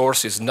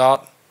source is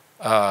not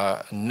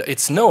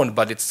it's known,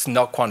 but it's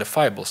not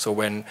quantifiable. So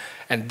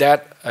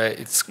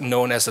it's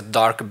known as a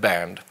dark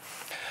band.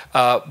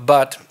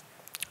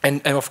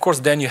 And of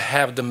course, then you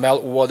have the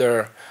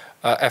meltwater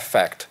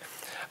effect.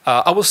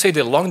 I will say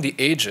that along the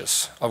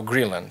edges of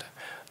Greenland,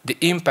 the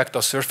impact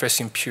of surface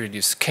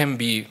impurities can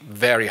be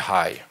very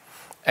high,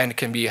 and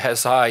can be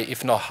as high,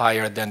 if not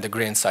higher, than the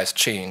grain size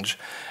change,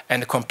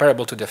 and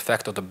comparable to the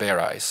effect of the bare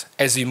ice.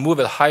 As you move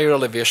at higher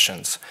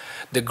elevations,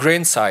 the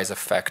grain size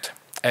effect,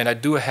 and I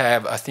do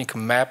have, I think,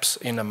 maps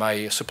in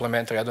my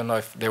supplementary. I don't know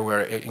if they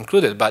were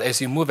included, but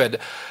as you move at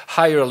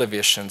higher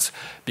elevations,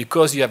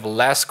 because you have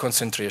less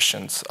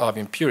concentrations of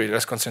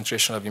impurities,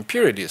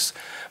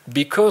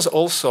 because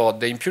also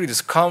the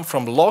impurities come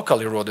from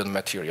local eroded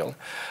material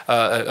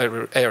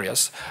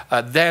areas,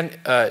 then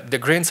the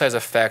grain size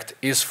effect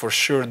is for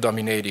sure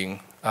dominating.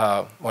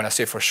 When I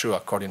say for sure,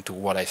 according to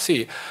what I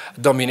see,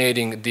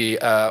 dominating the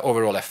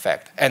overall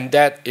effect. And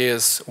that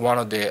is one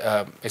of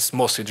the, it's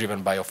mostly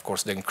driven by, of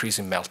course, the increase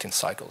in melting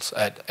cycles.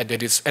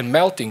 And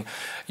melting,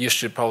 you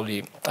should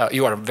probably,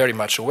 you are very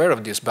much aware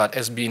of this, but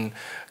has been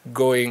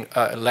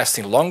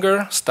lasting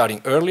longer,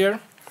 starting earlier,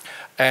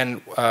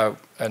 and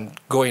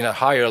going at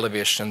higher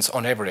elevations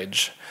on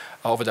average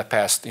over the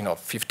past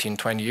 15,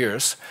 20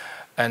 years.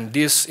 And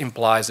this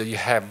implies that you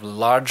have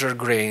larger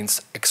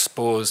grains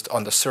exposed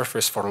on the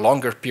surface for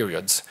longer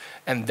periods,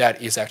 and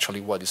that is actually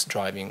what is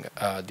driving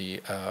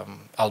the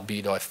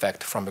albedo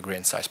effect from a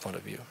grain size point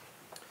of view.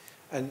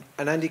 And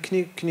Andy,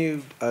 can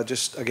you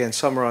just again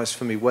summarize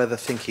for me where the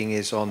thinking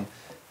is on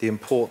the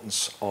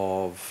importance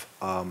of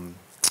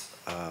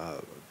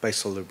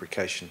basal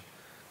lubrication?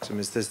 So I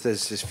mean, there's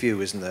this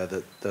view, isn't there,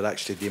 that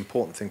actually the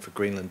important thing for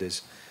Greenland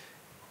is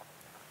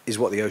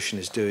what the ocean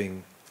is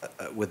doing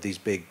with these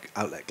big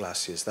outlet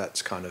glaciers.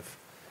 That's kind of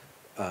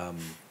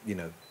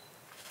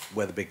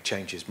where the big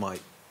changes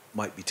might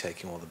be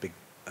taking, or the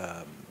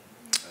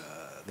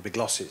big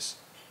losses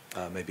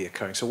may be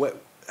occurring. So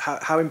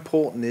how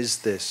important is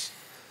this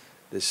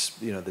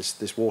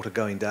water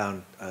going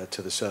down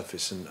to the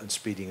surface and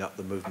speeding up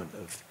the movement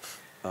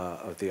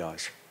of the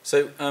ice?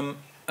 So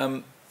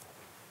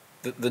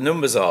the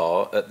numbers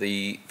are, at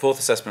the fourth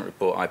assessment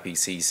report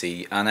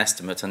IPCC, an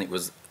estimate, and it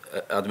was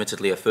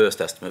admittedly a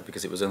first estimate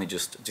because it was only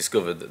just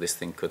discovered that this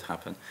thing could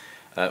happen,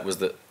 was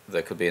that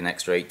there could be an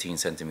extra 18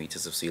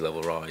 centimetres of sea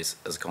level rise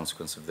as a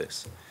consequence of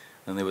this.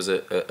 And there was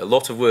a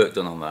lot of work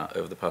done on that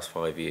over the past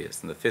 5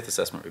 years. And the fifth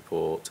assessment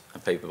report, a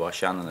paper by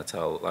Shannon et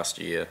al. Last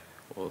year,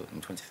 or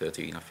in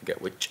 2013, I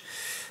forget which,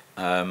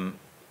 when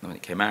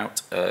it came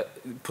out,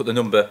 put the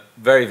number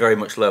very, very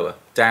much lower,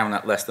 down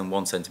at less than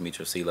 1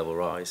 centimetre of sea level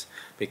rise,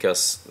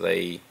 because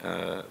they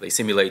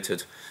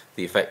simulated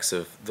the effects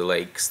of the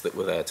lakes that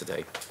were there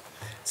today.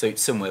 So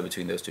it's somewhere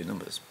between those two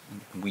numbers,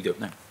 and we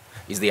don't know,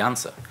 is the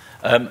answer.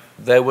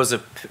 There was a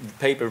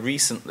paper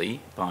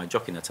recently by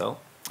Jokin et al.,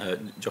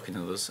 Jokin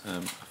and others,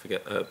 I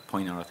forget,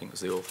 Poinar I think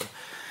was the author,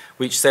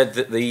 which said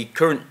that the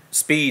current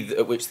speed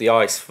at which the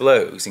ice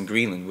flows in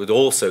Greenland would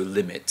also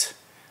limit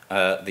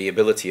the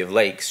ability of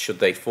lakes, should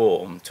they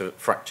form, to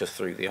fracture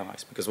through the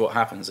ice. Because what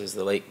happens is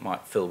the lake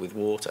might fill with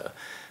water,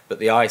 but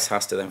the ice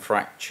has to then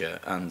fracture,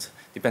 and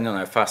depending on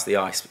how fast the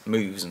ice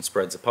moves and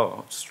spreads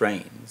apart,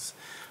 strains,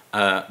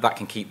 that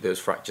can keep those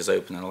fractures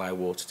open and allow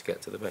water to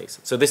get to the base.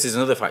 So this is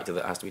another factor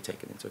that has to be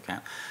taken into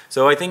account.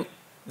 So I think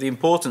the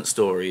important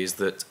story is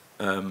that,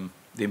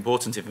 the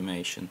important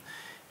information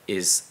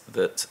is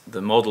that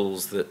the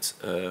models that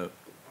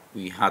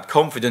we had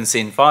confidence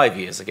in 5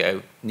 years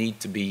ago need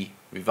to be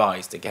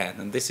revised again,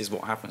 and this is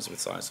what happens with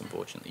science,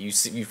 unfortunately.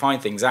 You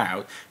find things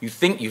out, you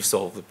think you've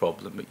solved the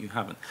problem, but you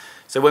haven't.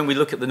 So when we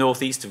look at the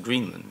northeast of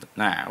Greenland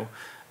now,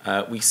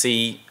 we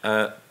see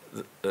a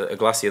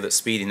glacier that's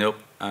speeding up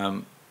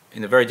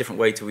in a very different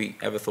way to we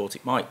ever thought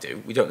it might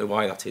do. We don't know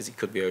why that is. It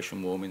could be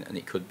ocean warming, and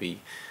it could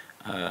be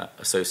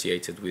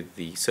associated with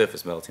the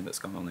surface melting that's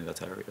gone on in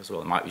that area as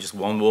well. It might be just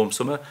one warm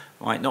summer,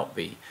 might not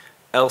be.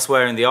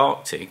 Elsewhere in the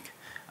Arctic,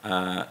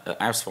 at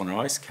Ausfonner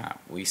ice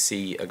cap, we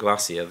see a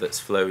glacier that's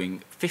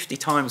flowing 50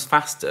 times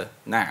faster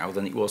now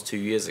than it was 2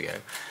 years ago.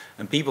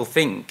 And people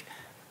think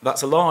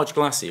that's a large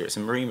glacier. It's a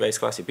marine-based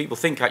glacier. People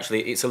think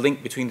actually it's a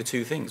link between the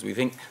two things. We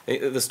think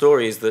the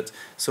story is that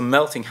some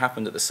melting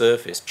happened at the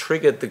surface,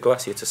 triggered the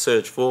glacier to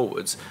surge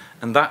forwards,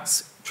 and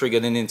that's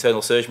triggered an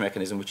internal surge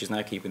mechanism which is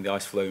now keeping the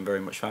ice flowing very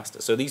much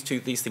faster. So these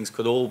things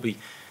could all be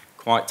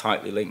quite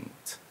tightly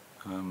linked.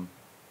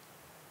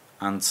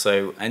 And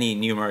so any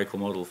numerical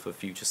model for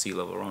future sea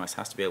level rise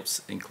has to be able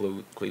to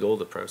include all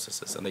the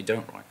processes, and they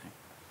don't right now.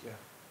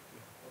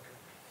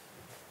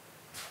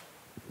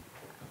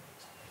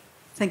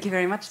 Thank you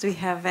very much. Do we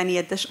have any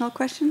additional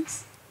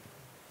questions?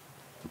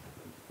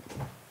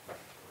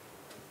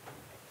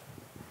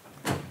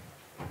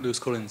 Lewis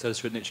Collins,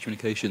 editor at Niche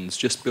Communications.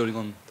 Just building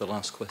on the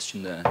last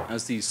question there,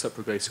 as these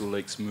supraglacial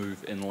lakes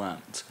move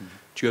inland,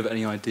 do you have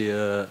any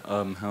idea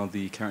how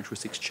the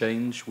characteristics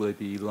change? Will they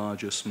be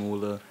larger,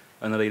 smaller,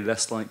 and are they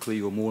less likely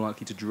or more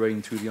likely to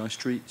drain through the ice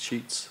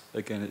sheets?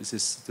 Again,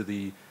 do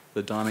the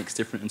dynamics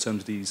different in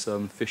terms of these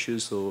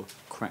fissures or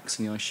cracks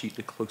in the ice sheet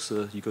the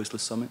closer you go to the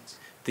summits?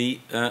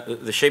 The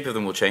shape of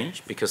them will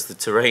change because the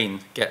terrain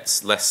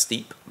gets less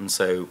steep, and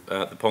so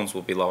the ponds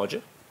will be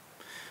larger.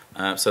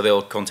 So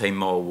they'll contain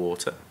more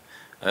water.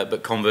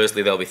 But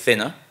conversely, they'll be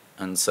thinner,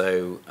 and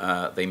so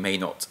they may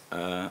not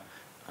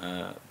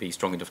be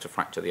strong enough to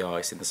fracture the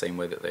ice in the same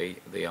way that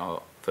they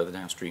are further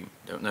downstream.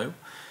 Don't know.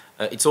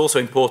 It's also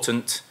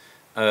important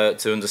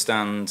to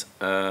understand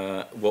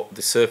what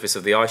the surface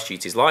of the ice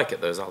sheet is like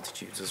at those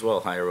altitudes as well,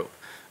 higher up.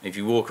 If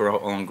you walk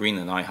along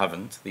Greenland, I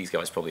haven't. These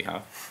guys probably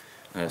have.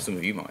 Some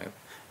of you might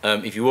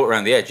have. If you walk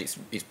around the edge,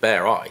 it's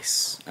bare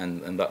ice,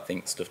 and that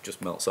stuff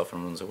just melts off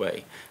and runs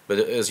away. But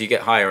as you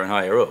get higher and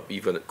higher up,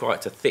 you've got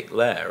quite a thick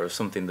layer of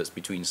something that's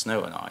between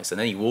snow and ice, and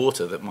any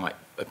water that might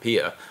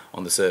appear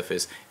on the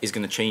surface is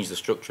going to change the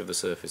structure of the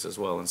surface as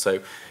well. And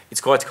so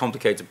it's quite a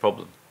complicated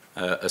problem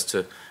as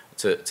to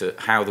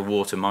how the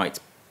water might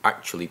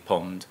actually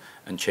pond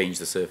and change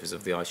the surface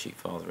of the ice sheet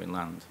farther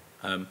inland.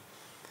 And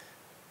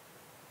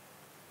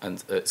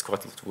it's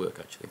quite a lot of work,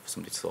 actually, for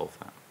somebody to solve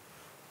that.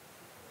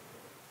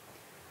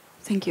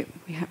 Thank you.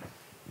 We have.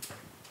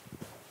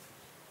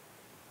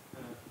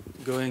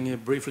 Going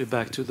briefly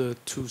back to the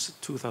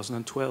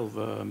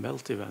 2012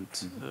 melt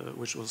event,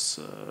 which was,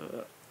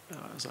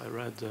 as I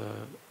read,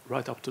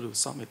 right up to the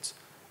summit,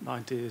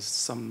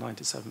 some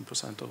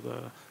 97% of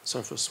the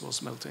surface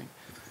was melting.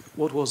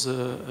 What was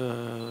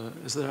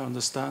is there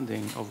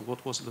understanding of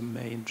what was the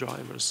main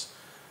drivers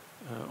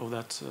of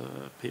that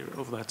period,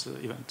 of that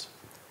event?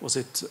 Was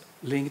it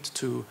linked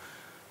to,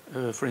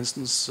 for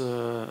instance,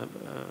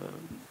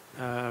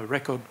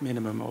 record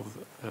minimum of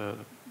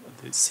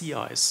the sea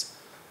ice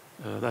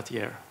that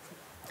year?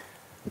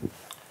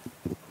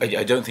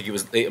 I don't think it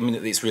was. I mean,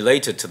 it's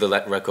related to the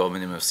record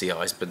minimum of sea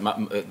ice, but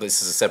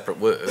this is a separate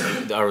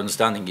word. Our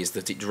understanding is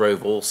that it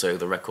drove also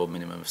the record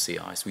minimum of sea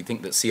ice. We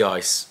think that sea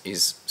ice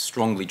is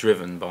strongly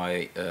driven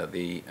by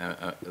the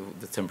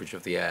temperature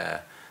of the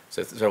air.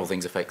 So several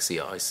things affect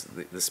sea ice.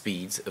 The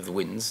speeds of the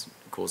winds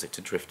cause it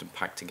to drift and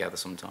pack together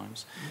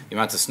sometimes. The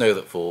amount of snow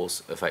that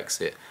falls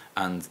affects it,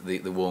 and the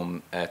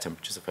warm air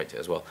temperatures affect it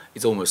as well.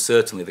 It's almost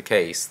certainly the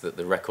case that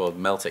the record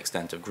melt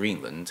extent of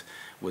Greenland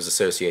was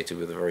associated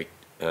with a very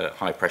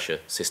high pressure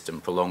system,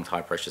 prolonged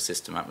high pressure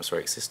system,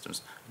 atmospheric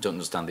systems. I don't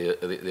understand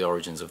the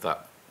origins of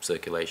that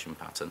circulation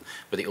pattern,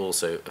 but it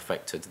also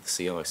affected the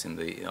sea ice in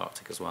the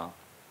Arctic as well.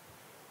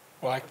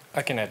 Well,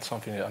 I can add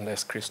something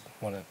unless Chris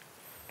wanted.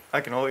 I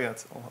can also add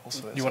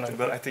something,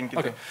 but I think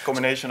it's a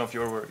combination of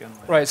your work and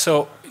mine. Right.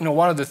 So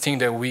one of the things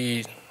that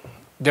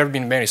there have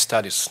been many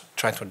studies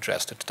trying to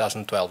address the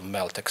 2012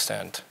 melt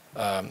extent.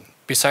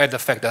 Besides the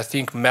fact that I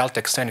think melt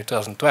extent in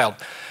 2012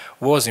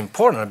 was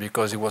important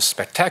because it was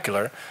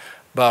spectacular,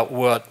 but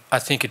what I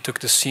think it took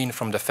the scene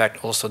from the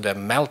fact also that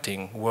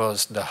melting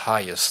was the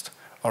highest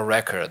on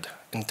record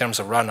in terms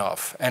of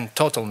runoff and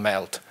total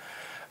melt,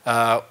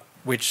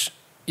 which,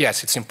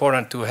 yes, it's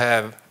important to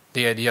have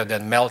the idea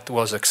that melt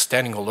was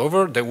extending all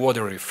over. The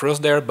water refroze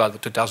there,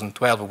 but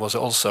 2012 was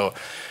also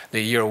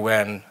the year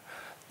when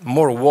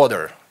more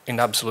water in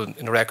absolute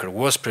record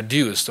was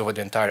produced over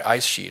the entire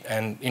ice sheet.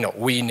 And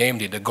we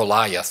named it the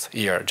Goliath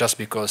year just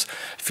because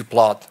if you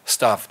plot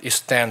stuff, it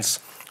stands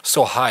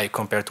so high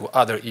compared to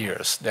other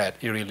years that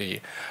it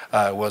really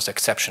was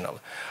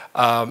exceptional.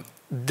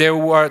 There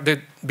were,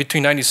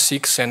 between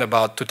 96 and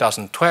about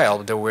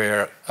 2012, there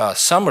were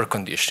summer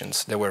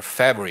conditions that were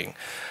favoring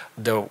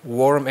the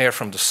warm air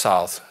from the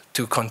south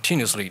to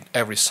continuously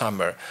every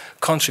summer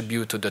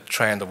contribute to the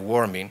trend of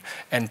warming,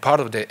 and part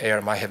of the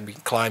air might have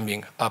been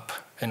climbing up,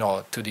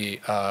 to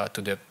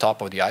the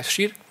top of the ice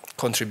sheet,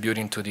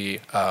 contributing to the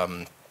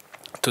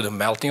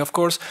melting. Of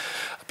course,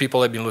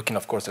 people have been looking,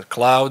 of course, at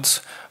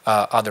clouds,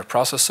 other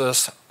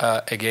processes.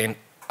 Again,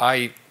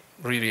 I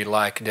really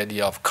like the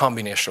idea of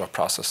combination of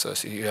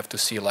processes. You have to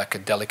see like a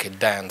delicate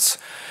dance,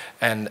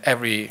 and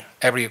every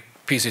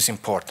piece is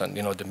important.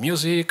 The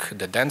music,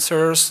 the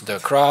dancers, the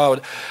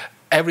crowd,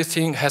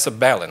 everything has a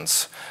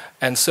balance.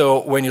 And so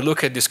when you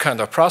look at these kind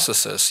of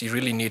processes, you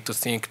really need to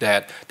think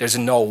that there's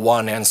no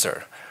one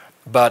answer.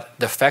 But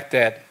the fact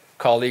that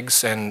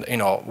colleagues and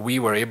we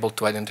were able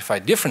to identify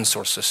different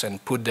sources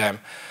and put them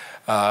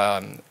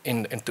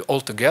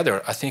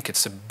Altogether, I think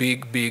it's a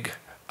big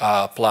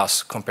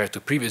plus compared to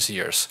previous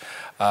years,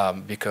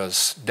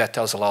 because that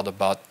tells a lot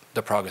about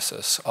the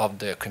progresses of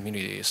the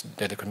communities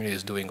that the community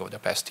is doing over the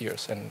past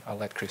years. And I'll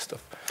let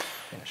Christoph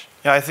finish.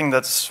 Yeah, I think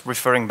that's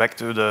referring back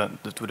to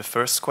the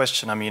first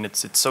question. I mean,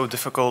 it's so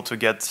difficult to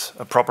get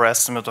a proper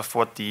estimate of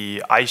what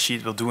the ice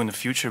sheet will do in the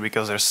future,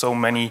 because there's so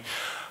many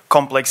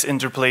complex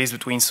interplays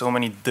between so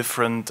many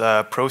different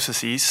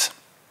processes.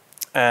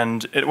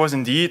 And it was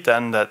indeed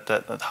then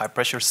that high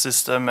pressure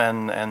system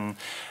and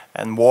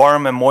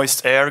warm and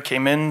moist air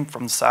came in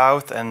from the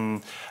south.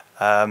 And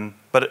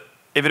but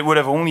if it would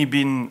have only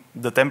been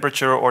the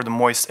temperature or the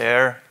moist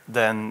air,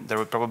 then there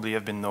would probably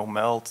have been no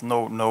melt,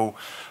 no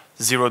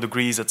 0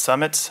 degrees at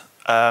summit.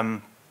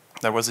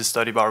 There was a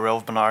study by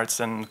Ralph Bernards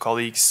and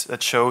colleagues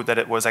that showed that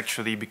it was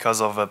actually because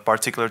of a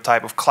particular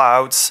type of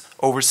clouds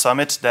over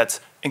summit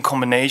that, in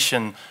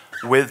combination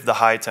with the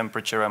high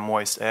temperature and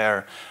moist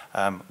air,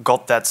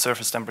 got that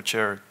surface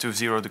temperature to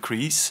 0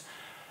 degrees.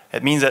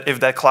 It means that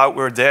if that cloud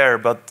were there,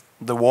 but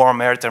the warm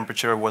air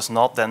temperature was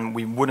not, then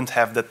we wouldn't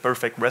have that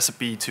perfect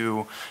recipe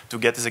to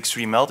get this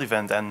extreme melt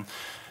event. And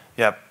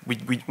yeah,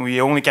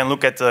 we only can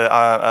look at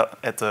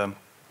the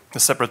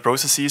separate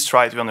processes,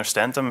 try to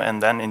understand them,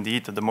 and then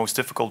indeed the most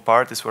difficult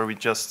part is where we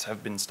just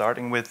have been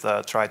starting with,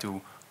 try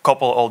to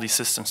couple all these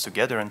systems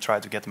together and try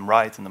to get them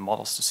right in the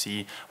models to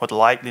see what the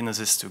likeliness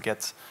is to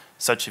get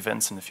such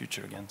events in the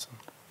future again. So.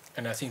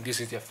 And I think this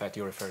is the effect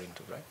you're referring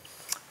to, right?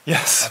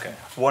 Yes, okay.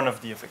 One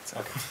of the effects.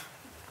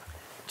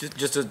 Okay.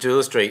 Just to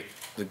illustrate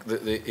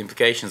the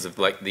implications of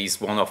like these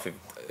one-off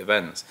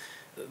events,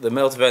 the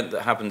melt event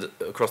that happened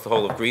across the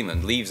whole of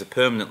Greenland leaves a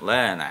permanent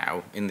layer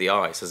now in the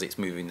ice as it's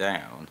moving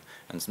down,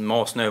 and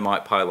more snow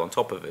might pile on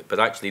top of it, but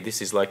actually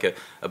this is like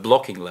a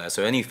blocking layer,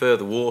 so any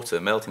further water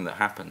melting that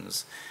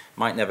happens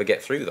might never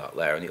get through that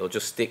layer, and it'll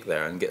just stick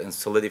there and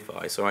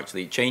solidify. So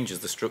actually it changes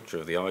the structure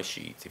of the ice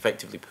sheet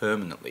effectively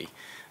permanently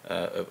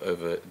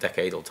over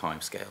decadal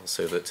timescales,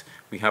 so that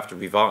we have to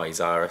revise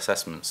our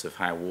assessments of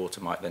how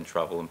water might then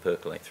travel and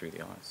percolate through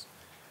the ice.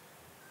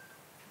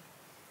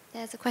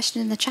 There's a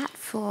question in the chat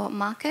for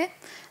Marco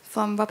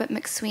from Robert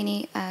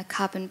McSweeney,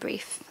 Carbon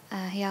Brief.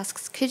 He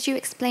asks, could you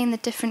explain the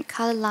different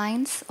color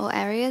lines or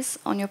areas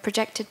on your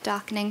projected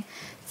darkening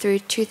through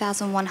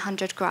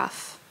 2100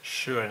 graph?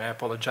 Sure, and I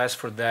apologize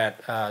for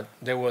that.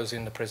 That was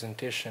in the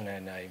presentation,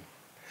 and I...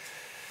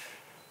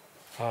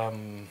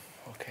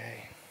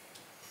 okay.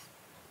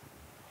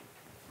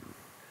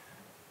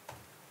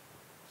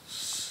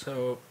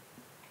 So...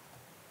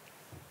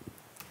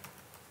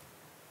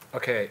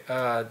 okay,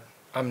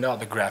 I'm not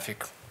the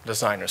graphic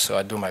designer, so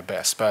I do my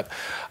best. But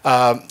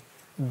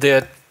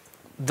the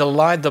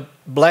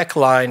black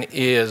line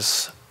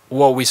is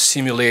what we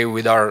simulate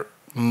with our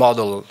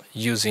model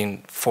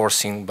using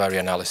forcing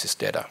barrier analysis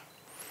data.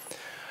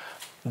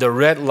 The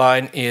red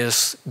line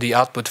is the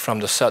output from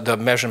the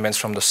measurements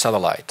from the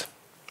satellite.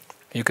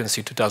 You can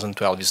see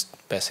 2012 is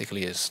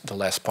basically the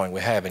last point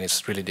we have, and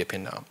it's really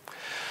dipping now.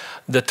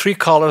 The three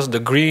colors, the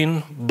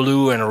green,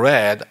 blue, and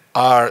red,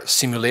 are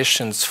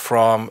simulations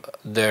from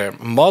the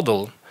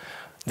model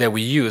that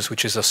we use,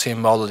 which is the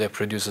same model that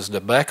produces the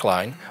black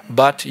line,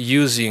 but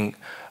using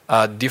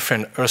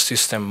different Earth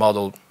system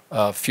model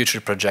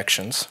future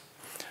projections.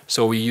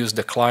 So we use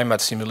the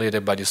climate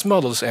simulated by these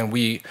models, and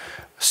we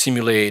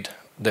simulate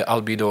the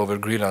albedo over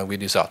Greenland with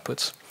these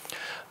outputs.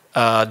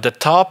 The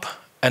top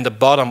and the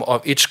bottom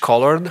of each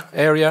colored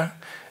area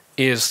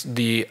is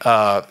the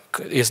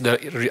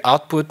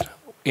output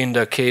in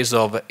the case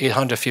of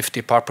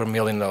 850 part per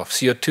million of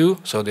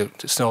CO2, so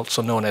it's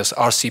also known as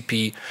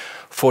RCP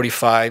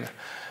 45,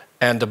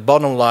 and the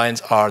bottom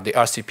lines are the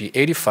RCP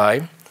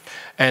 85,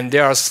 and they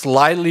are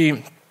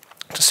slightly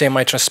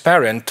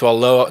semi-transparent to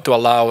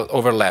allow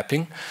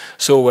overlapping.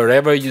 So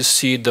wherever you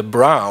see the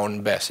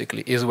brown,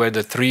 basically, is where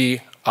the three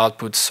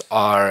outputs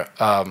are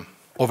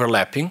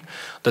overlapping.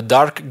 The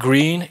dark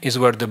green is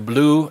where the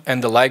blue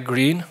and the light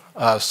green,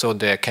 so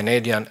the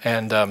Canadian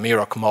and the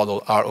MIROC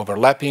model, are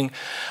overlapping.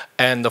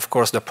 And of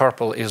course, the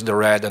purple is the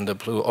red and the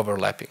blue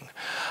overlapping.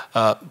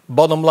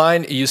 Bottom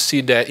line, you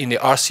see that in the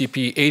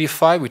RCP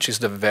 85, which is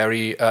the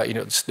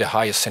it's the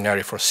highest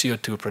scenario for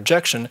CO2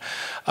 projection,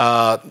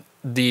 all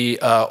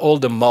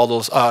the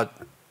models are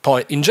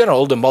in general,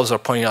 all the models are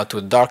pointing out to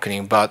a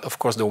darkening, but of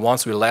course, the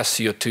ones with less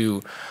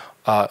CO2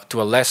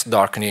 to a less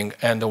darkening,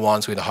 and the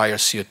ones with higher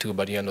CO2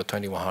 by the end of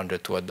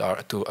 2100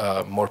 to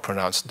a more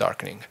pronounced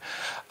darkening.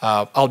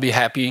 I'll be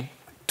happy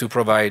to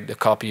provide a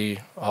copy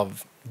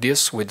of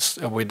this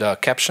with a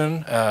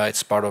caption.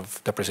 It's part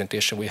of the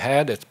presentation we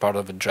had. It's part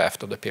of a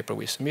draft of the paper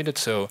we submitted.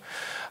 So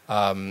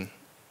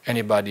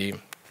anybody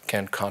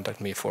can contact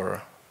me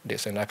for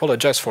this. And I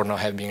apologize for not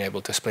having been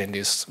able to explain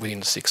this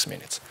within 6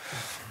 minutes.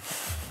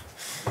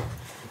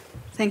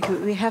 Thank you.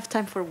 We have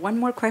time for one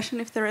more question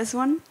if there is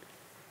one.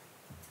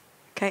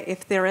 Okay,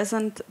 if there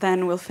isn't,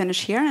 then we'll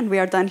finish here, and we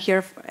are done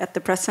here at the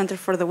Press Center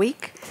for the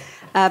week.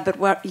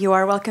 But you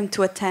are welcome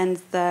to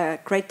attend the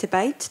great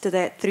debate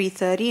today at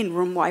 3:30 in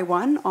room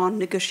Y1 on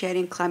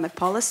negotiating climate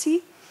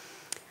policy.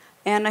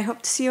 And I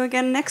hope to see you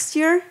again next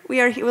year.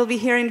 We'll be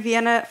here in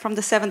Vienna from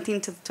the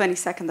 17th to the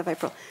 22nd of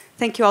April.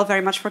 Thank you all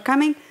very much for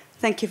coming.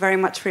 Thank you very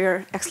much for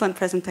your excellent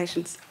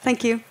presentations.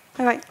 Thank you.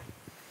 Bye-bye.